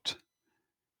Court,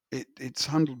 it's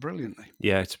handled brilliantly.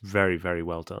 Yeah, it's very, very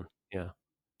well done. Yeah.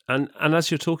 And as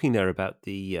you're talking there about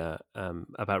the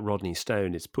about Rodney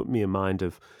Stone, it's put me in mind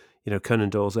of Conan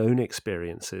Doyle's own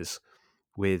experiences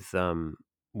with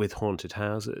haunted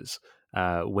houses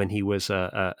when he was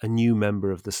a new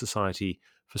member of the Society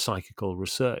for Psychical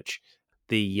Research.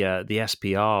 The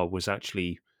SPR was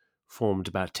actually formed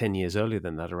about 10 years earlier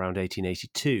than that, around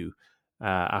 1882,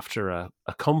 after a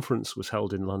conference was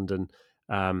held in London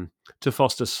to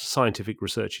foster scientific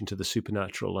research into the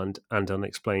supernatural and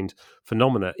unexplained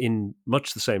phenomena in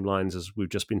much the same lines as we've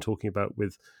just been talking about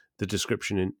with the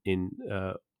description in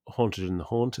Haunted and the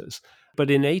Haunters.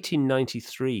 But in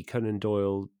 1893, Conan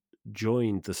Doyle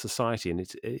joined the society, and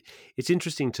it's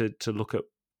interesting to look at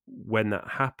when that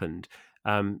happened.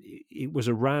 It was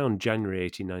around January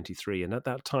 1893, and at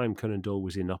that time, Conan Doyle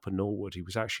was in Upper Norwood. He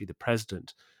was actually the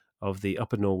president of the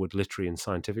Upper Norwood Literary and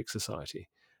Scientific Society,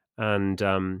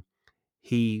 and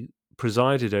he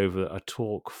presided over a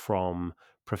talk from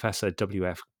Professor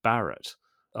W.F. Barrett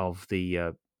of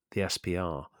the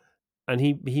SPR, and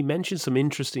he mentioned some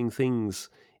interesting things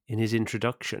in his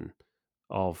introduction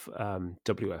of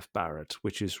W.F. Barrett,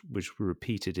 which were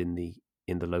repeated in the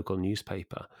local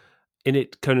newspaper. In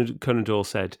it, Conan Doyle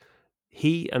said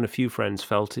he and a few friends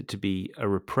felt it to be a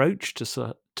reproach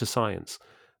to science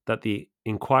that the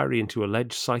inquiry into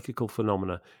alleged psychical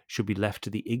phenomena should be left to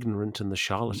the ignorant and the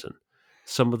charlatan.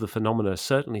 Some of the phenomena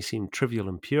certainly seemed trivial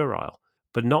and puerile,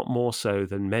 but not more so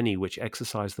than many which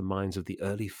exercised the minds of the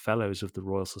early fellows of the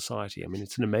Royal Society. I mean,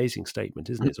 it's an amazing statement,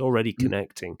 isn't it? It's already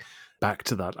connecting back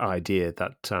to that idea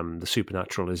that the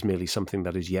supernatural is merely something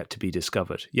that is yet to be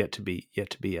discovered, yet to be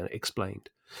explained.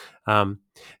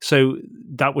 So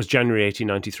that was January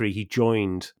 1893. He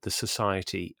joined the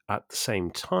society at the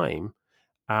same time,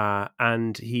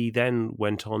 and he then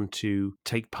went on to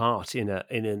take part in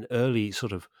an early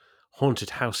sort of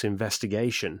haunted house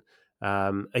investigation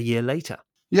a year later.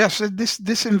 Yes,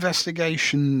 this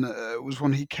investigation was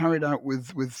one he carried out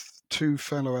with two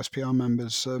fellow SPR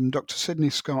members, Dr. Sidney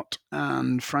Scott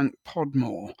and Frank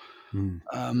Podmore,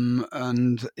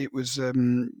 and it was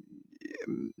an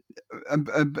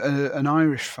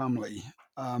Irish family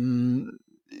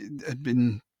had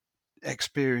been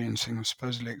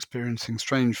supposedly experiencing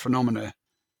strange phenomena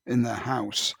in their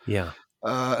house. Yeah.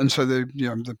 And so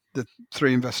the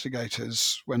three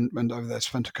investigators went over there,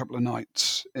 spent a couple of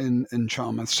nights in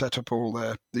Charmouth, set up all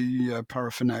the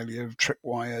paraphernalia of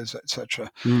tripwires, etc.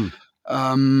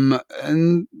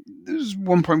 And there's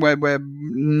one point where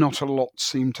not a lot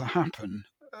seemed to happen,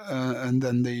 and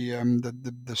then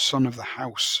the son of the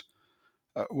house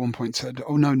at one point said,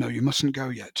 "Oh no, you mustn't go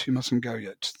yet. You mustn't go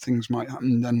yet. Things might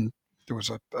happen." And then there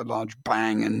was a large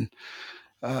bang,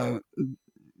 and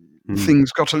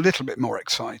things got a little bit more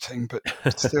exciting, but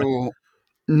still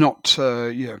not,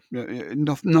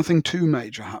 nothing too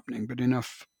major happening, but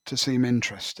enough to seem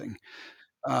interesting.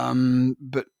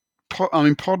 But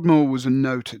Podmore was a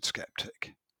noted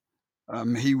skeptic.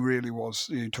 He really was.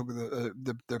 He took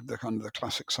the kind of the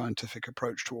classic scientific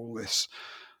approach to all this,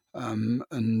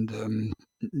 and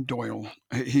Doyle.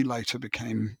 He later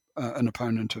became an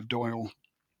opponent of Doyle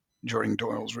during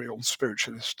Doyle's real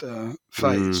spiritualist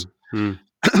phase.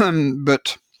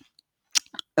 But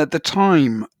at the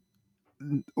time,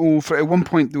 at one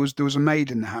point there was a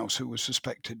maid in the house who was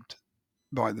suspected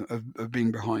of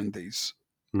being behind these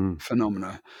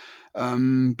phenomena.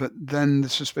 But then the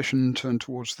suspicion turned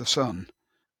towards the son,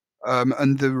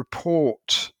 and the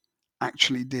report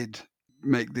actually did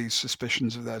make these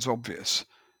suspicions of theirs obvious.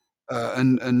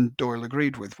 And Doyle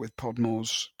agreed with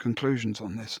Podmore's conclusions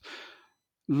on this.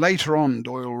 Later on,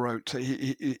 Doyle wrote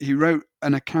he wrote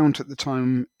an account at the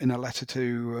time in a letter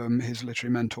to his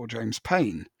literary mentor James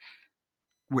Payn,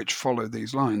 which followed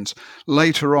these lines.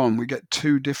 Later on, we get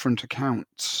two different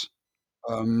accounts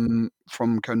from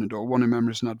Conan Doyle, one in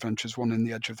Memories and Adventures, one in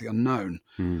The Edge of the Unknown,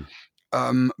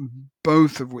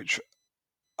 both of which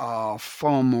are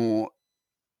far more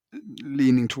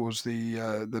leaning towards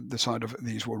the side of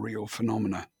these were real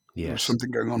phenomena. Yes. There was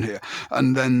something going on here.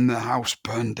 And then the house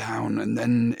burned down, and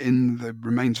then in the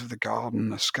remains of the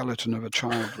garden, a skeleton of a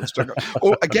child was dug up.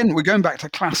 Or again, we're going back to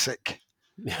classic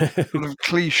sort of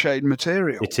cliched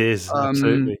material. It is,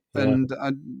 absolutely. Yeah. And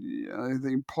I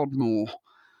think Podmore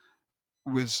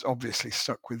was obviously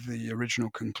stuck with the original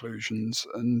conclusions,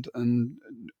 and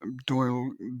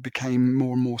Doyle became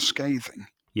more and more scathing.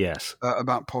 Yes.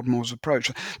 About Podmore's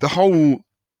approach. The whole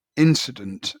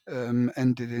incident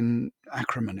ended in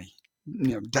acrimony,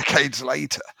 decades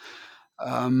later.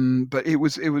 But it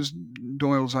was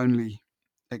Doyle's only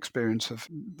experience of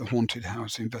the haunted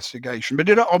house investigation. But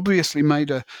it obviously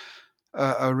made a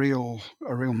real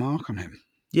mark on him.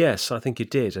 Yes, I think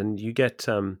it did, and you get.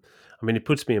 It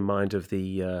puts me in mind of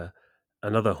the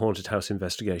another haunted house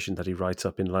investigation that he writes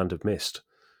up in Land of Mist,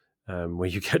 where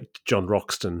you get John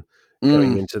Roxton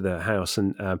going into the house.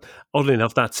 And oddly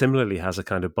enough, that similarly has a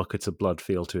kind of buckets of blood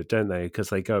feel to it, don't they? Because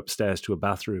they go upstairs to a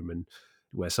bathroom and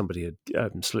where somebody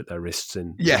had slit their wrists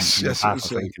in. Yes. In the bath, I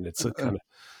think, and it's a kind of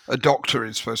a doctor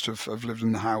is supposed to have lived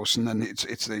in the house, and then it's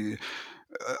the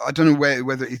I don't know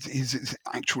whether it is his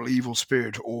actual evil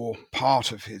spirit or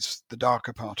part of the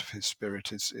darker part of his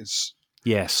spirit is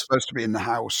Yes, supposed to be in the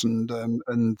house, and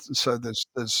so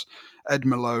there's Ed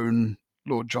Malone,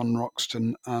 Lord John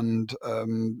Roxton, and a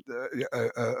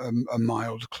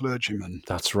mild clergyman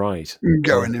that's right.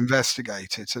 go and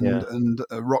investigate it, Yeah. and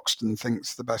Roxton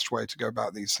thinks the best way to go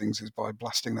about these things is by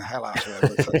blasting the hell out of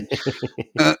everything,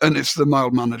 Yeah. and it's the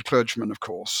mild-mannered clergyman, of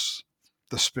course,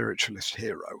 the spiritualist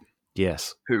hero,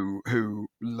 Yes. who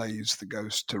lays the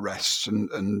ghost to rest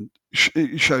and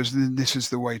shows that this is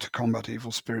the way to combat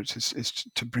evil spirits is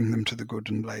to bring them to the good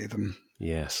and lay them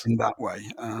Yes. in that way.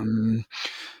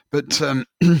 But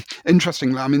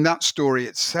interestingly, I mean, that story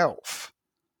itself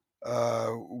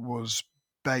was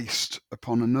based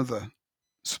upon another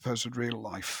supposed real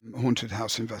life haunted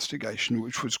house investigation,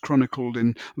 which was chronicled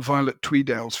in Violet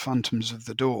Tweedale's Phantoms of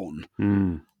the Dawn.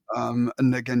 Mm.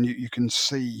 And again, you can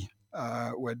see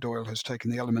where Doyle has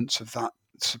taken the elements of that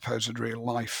supposed real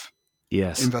life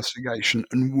Yes. investigation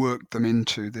and worked them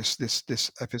into this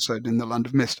episode in the Land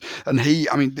of Mist. And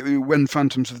I mean, when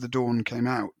Phantoms of the Dawn came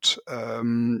out,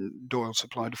 Doyle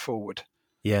supplied a forward to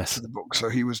Yes. the book, so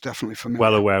he was definitely Well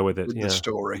familiar aware with it. with the Yeah.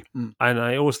 story. And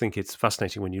I always think it's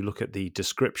fascinating when you look at the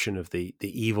description of the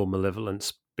evil, malevolent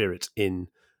spirit in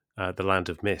the Land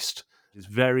of Mist. It's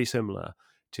very similar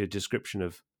to a description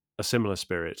of a similar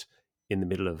spirit in the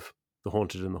middle of The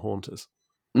Haunted and the Haunters.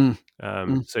 Mm,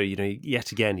 mm, So,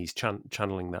 yet again, he's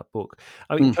channeling that book.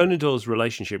 I mean, mm, Conan Doyle's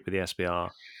relationship with the SBR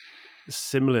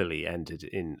similarly ended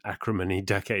in acrimony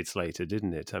decades later,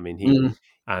 didn't it? I mean,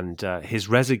 mm, his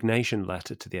resignation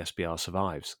letter to the SBR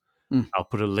survives. mm, I'll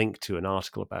put a link to an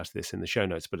article about this in the show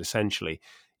notes. But essentially,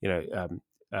 you know,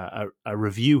 a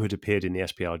review had appeared in the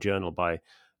SPR Journal by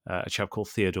a chap called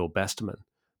Theodore Besterman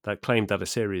that claimed that a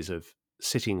series of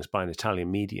sittings by an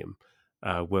Italian medium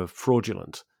were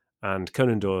fraudulent, and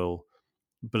Conan Doyle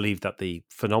believed that the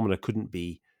phenomena couldn't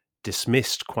be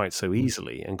dismissed quite so mm,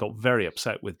 easily, and got very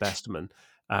upset with Besterman,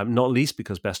 not least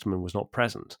because Besterman was not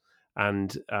present.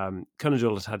 And Conan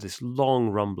Doyle has had this long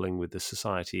rumbling with the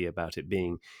society about it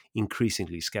being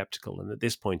increasingly skeptical. And at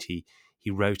this point, he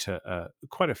wrote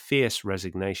quite a fierce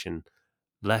resignation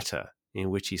letter in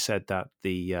which he said that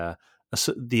the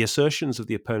assertions of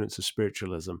the opponents of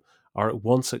spiritualism are at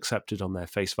once accepted on their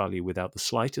face value without the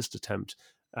slightest attempt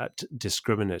at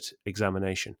discriminate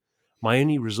examination. My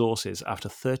only resource is, after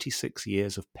 36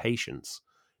 years of patience,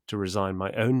 to resign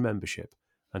my own membership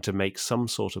and to make some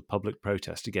sort of public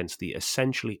protest against the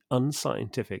essentially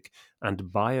unscientific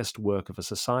and biased work of a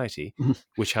society mm,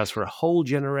 which has for a whole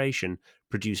generation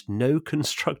produced no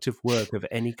constructive work of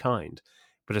any kind,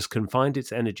 but has confined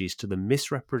its energies to the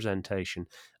misrepresentation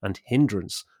and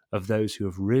hindrance of those who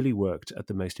have really worked at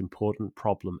the most important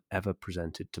problem ever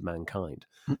presented to mankind.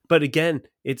 mm, But again,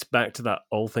 it's back to that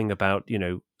old thing about,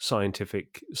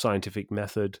 scientific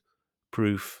method,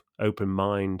 proof, open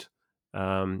mind.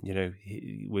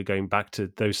 We're going back to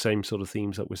those same sort of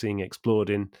themes that we're seeing explored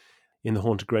in the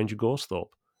Haunted Grange of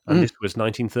Goresthorpe, and mm. this was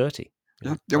 1930,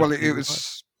 Yeah, yeah. Well, it 1935.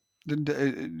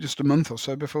 was just a month or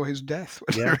so before his death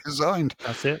when Yeah, he resigned.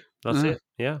 that's it. That's Uh, it.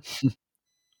 Yeah.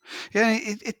 yeah,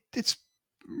 it's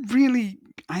really,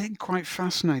 I think, quite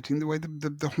fascinating the way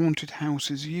the haunted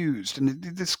house is used, and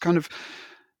this kind of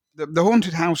the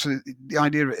haunted house. The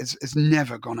idea of it has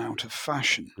never gone out of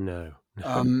fashion. No.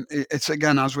 It's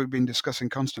again, as we've been discussing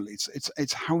constantly,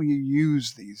 it's how you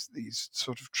use these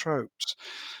sort of tropes.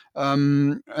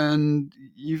 And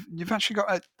you've actually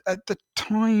got at the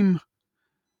time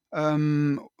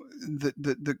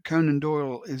that Conan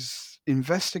Doyle is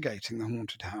investigating the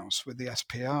haunted house with the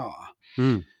SPR.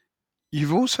 Mm.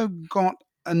 You've also got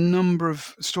a number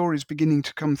of stories beginning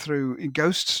to come through,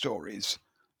 ghost stories,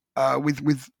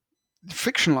 with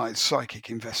fictionalized psychic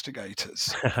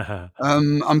investigators.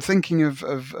 I'm thinking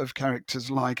of characters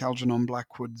like Algernon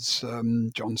Blackwood's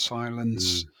John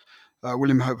Silence, Mm.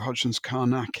 William Hope Hodgson's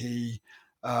Carnacki,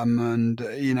 and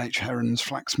Ian H. Heron's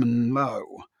Flaxman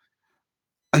Lowe.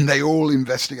 And they all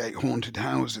investigate haunted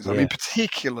houses. I mean, Yes.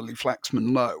 particularly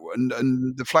Flaxman Lowe, and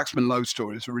the Flaxman Lowe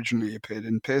stories originally appeared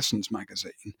in Pearson's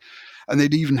magazine, and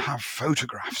they'd even have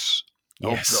photographs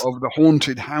Yes. of the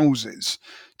haunted houses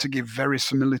to give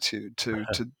verisimilitude to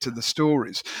the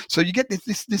stories. So you get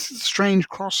this strange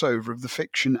crossover of the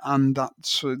fiction and that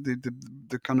sort of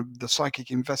the kind of the psychic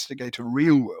investigator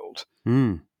real world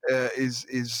Mm.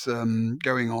 is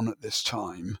going on at this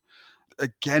time.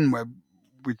 Again, where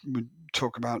we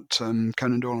talk about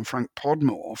Conan Doyle and Frank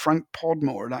Podmore. Frank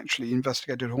Podmore had actually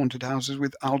investigated haunted houses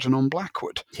with Algernon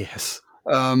Blackwood. Yes.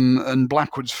 And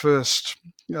Blackwood's first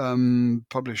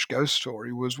published ghost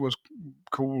story was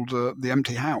called The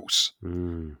Empty House,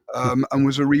 Mm. and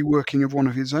was a reworking of one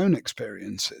of his own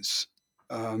experiences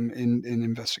in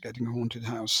investigating a haunted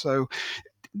house. So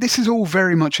this is all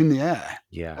very much in the air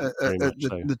Yeah, at, very much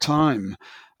at so. the time,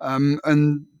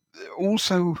 and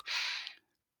also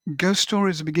ghost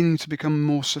stories are beginning to become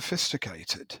more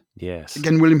sophisticated. Yes.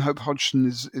 Again, William Hope Hodgson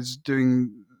is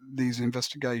doing these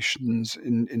investigations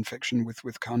in fiction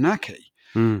with Carnacki.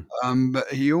 Mm. But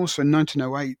he also, in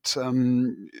 1908,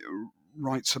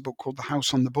 writes a book called The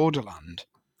House on the Borderland,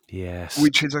 Yes.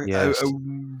 which is a Yes.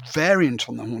 variant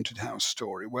on the haunted house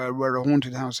story, where a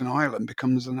haunted house in Ireland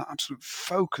becomes an absolute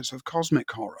focus of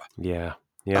cosmic horror. Yeah.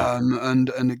 Yeah. And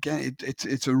again,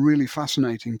 it's a really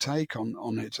fascinating take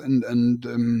on it,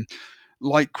 and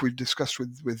like we've discussed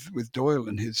with Doyle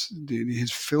and his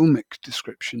filmic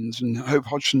descriptions, and Hope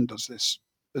Hodgson does this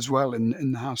as well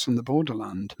in The House on the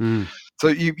Borderland. Mm. So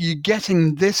you're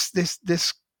getting this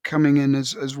coming in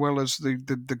as well as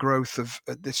the growth of,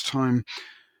 at this time,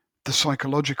 the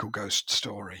psychological ghost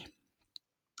story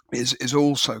is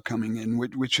also coming in,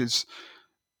 which is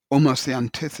almost the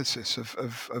antithesis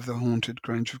of the Haunted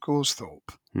Grange of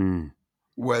Goresthorpe, Mm.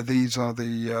 where these are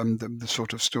the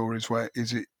sort of stories where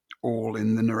is it all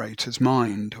in the narrator's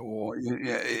mind, or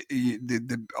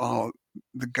are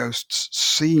the ghosts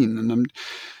seen? And I'm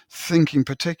thinking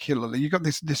particularly, you got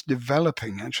this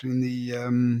developing actually in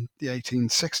the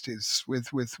 1860s with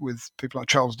people like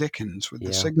Charles Dickens with The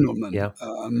Yeah. Signalman, Yeah.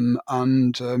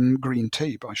 and Green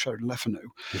Tea by Sheridan Le Fanu.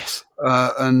 Yes.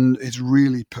 And it's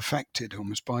really perfected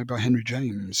almost by Henry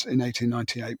James in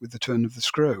 1898 with The Turn of the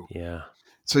Screw. Yeah.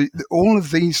 So all of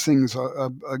these things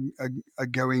are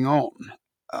going on,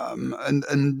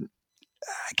 and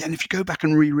again, if you go back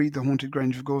and reread The Haunted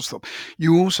Grange of Goresthorpe,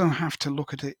 you also have to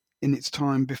look at it in its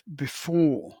time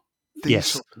before these Yes.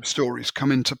 sort of stories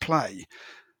come into play.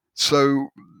 So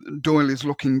Doyle is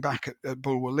looking back at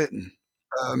Bulwer Lytton,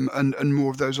 and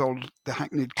more of those the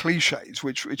hackneyed cliches,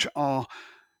 which are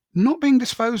not being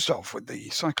disposed of with the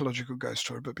psychological ghost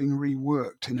story, but being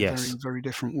reworked in a very, Yes. very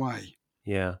different way.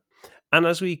 Yeah. And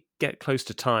as we get close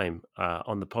to time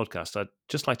on the podcast, I'd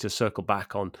just like to circle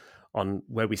back on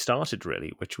where we started,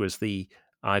 really, which was the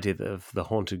idea of the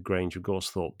Haunted Grange of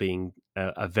Goresthorpe being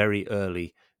a very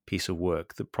early piece of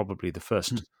work, that probably the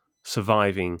first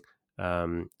surviving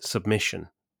submission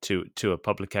to a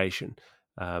publication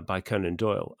by Conan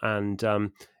Doyle. And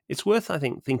it's worth, I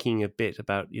think, thinking a bit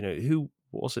about, who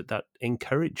was it that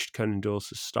encouraged Conan Doyle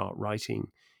to start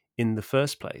writing in the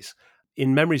first place.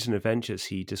 In Memories and Adventures,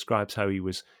 he describes how he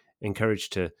was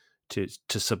encouraged to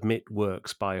submit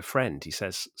works by a friend. He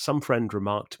says, "Some friend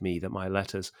remarked to me that my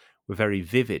letters were very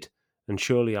vivid, and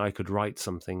surely I could write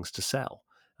some things to sell."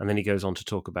 And then he goes on to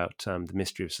talk about the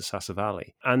mystery of Sasassa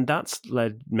Valley. And that's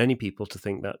led many people to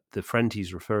think that the friend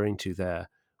he's referring to there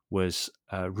was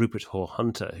Rupert Hoare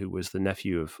Hunter, who was the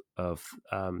nephew of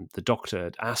the doctor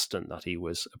at Aston that he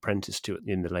was apprenticed to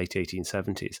in the late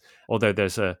 1870s. Although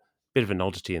there's a bit of an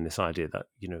oddity in this idea that,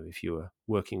 if you were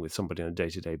working with somebody on a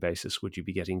day-to-day basis, would you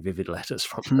be getting vivid letters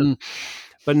from them?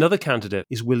 But another candidate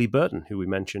is Willie Burton, who we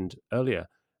mentioned earlier.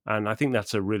 And I think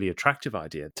that's a really attractive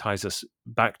idea. It ties us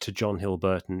back to John Hill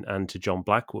Burton and to John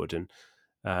Blackwood. And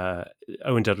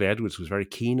Owen Dudley Edwards was very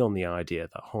keen on the idea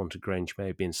that Haunted Grange may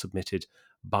have been submitted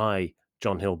by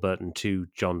John Hill Burton to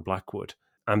John Blackwood,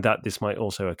 and that this might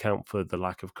also account for the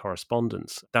lack of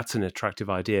correspondence. That's an attractive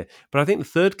idea. But I think the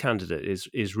third candidate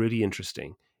is really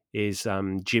interesting, is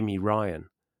Jimmy Ryan.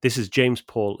 This is James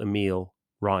Paul Emile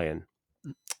Ryan,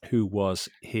 who was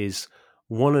his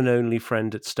one and only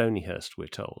friend at Stonyhurst, we're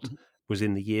told, was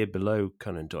in the year below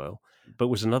Conan Doyle, but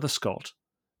was another Scot,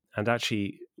 and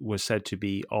actually was said to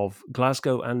be of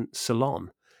Glasgow and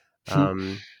Ceylon.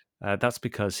 That's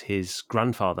because his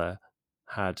grandfather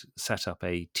had set up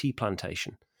a tea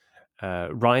plantation.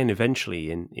 Ryan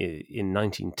eventually, in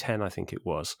 1910, I think it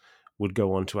was, would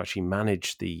go on to actually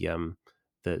manage the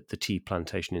tea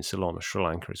plantation in Ceylon, or Sri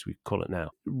Lanka as we call it now.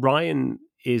 Ryan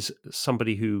is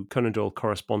somebody who Conan Doyle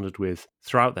corresponded with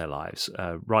throughout their lives.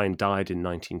 Ryan died in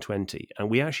 1920,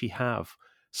 and we actually have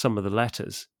some of the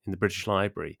letters in the British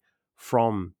Library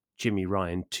from Jimmy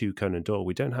Ryan to Conan Doyle.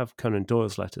 We don't have Conan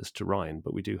Doyle's letters to Ryan,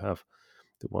 but we do have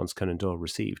the ones Conan Doyle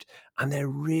received. And they're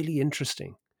really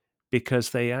interesting because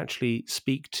they actually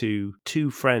speak to two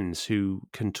friends who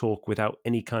can talk without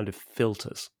any kind of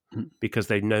filters because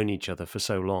they've known each other for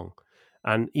so long.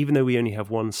 And even though we only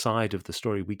have one side of the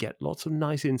story, we get lots of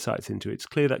nice insights into it. It's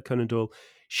clear that Conan Doyle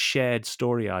shared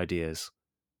story ideas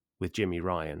with Jimmy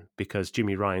Ryan, because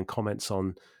Jimmy Ryan comments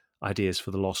on ideas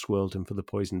for The Lost World and for The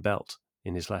Poison Belt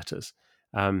in his letters.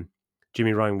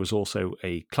 Jimmy Ryan was also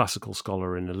a classical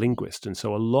scholar and a linguist, and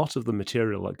so a lot of the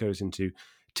material that goes into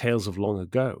Tales of Long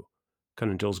Ago,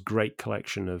 Conan Doyle's great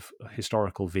collection of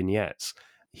historical vignettes,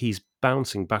 he's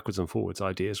bouncing backwards and forwards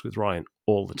ideas with Ryan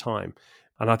all the time.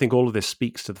 And I think all of this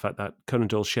speaks to the fact that Conan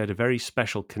Doyle shared a very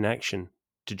special connection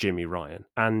to Jimmy Ryan.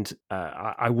 And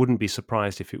I wouldn't be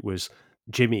surprised if it was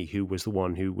Jimmy who was the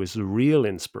one who was the real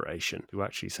inspiration, who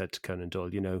actually said to Conan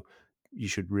Doyle, you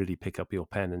should really pick up your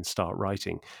pen and start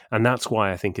writing. And that's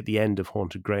why I think at the end of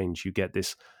Haunted Grange, you get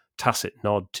this tacit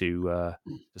nod to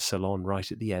the Ceylon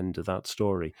right at the end of that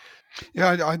story.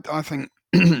 Yeah, I think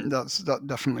that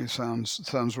definitely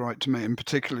sounds right to me, and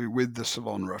particularly with the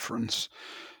Ceylon reference.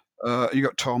 You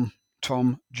got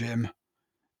Tom, Jim.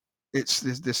 It's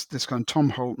this kind of Tom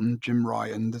Holton, Jim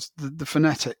Ryan. The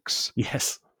phonetics,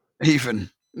 Yes. even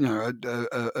are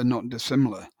not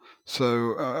dissimilar.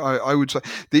 So I would say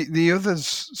the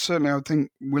others certainly. I would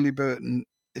think Willie Burton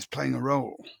is playing a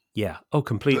role. Yeah. Oh,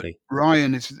 completely. But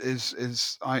Ryan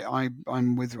is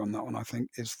I'm with you on that one. I think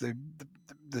is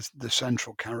the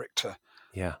central character.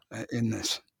 Yeah. In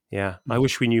this. Yeah. I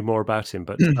wish we knew more about him,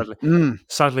 but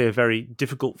sadly a very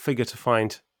difficult figure to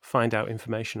find out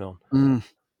information on.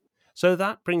 So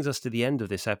that brings us to the end of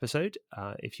this episode.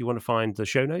 If you want to find the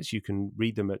show notes, you can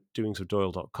read them at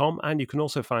doingsofdoyle.com, and you can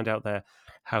also find out there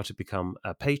how to become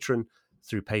a patron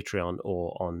through Patreon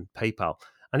or on PayPal.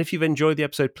 And if you've enjoyed the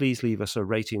episode, please leave us a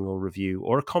rating or review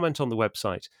or a comment on the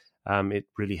website. It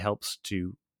really helps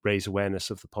to raise awareness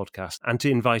of the podcast and to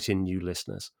invite in new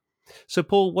listeners. So,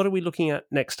 Paul, what are we looking at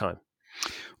next time?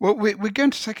 Well, we're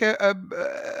going to take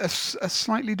a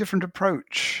slightly different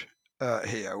approach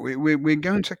here. We're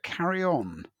going to carry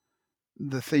on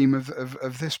the theme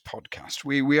of this podcast.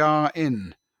 We are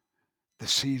in the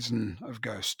season of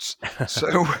ghosts,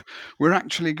 so we're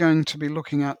actually going to be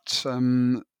looking at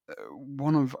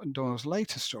one of Doyle's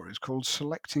later stories called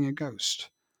 "Selecting a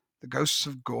Ghost," the Ghosts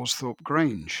of Goresthorpe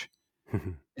Grange,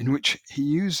 in which he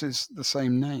uses the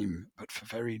same name but for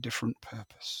very different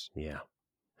purpose. Yeah.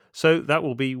 So that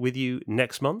will be with you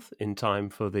next month in time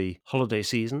for the holiday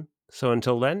season. So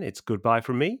until then, it's goodbye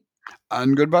from me.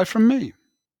 And goodbye from me.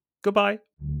 Goodbye.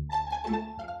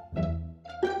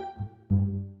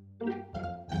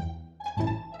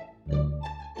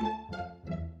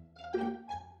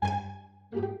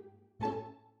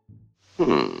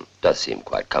 Does seem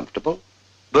quite comfortable.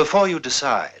 Before you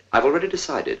decide... I've already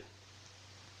decided.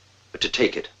 But to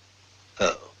take it.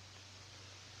 Oh.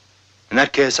 In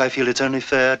that case, I feel it's only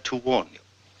fair to warn you.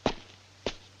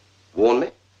 Warn me?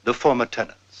 The former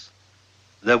tenants.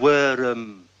 There were,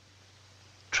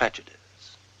 tragedies.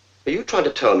 Are you trying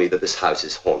to tell me that this house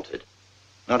is haunted?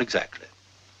 Not exactly.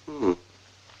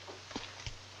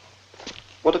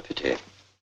 What a pity.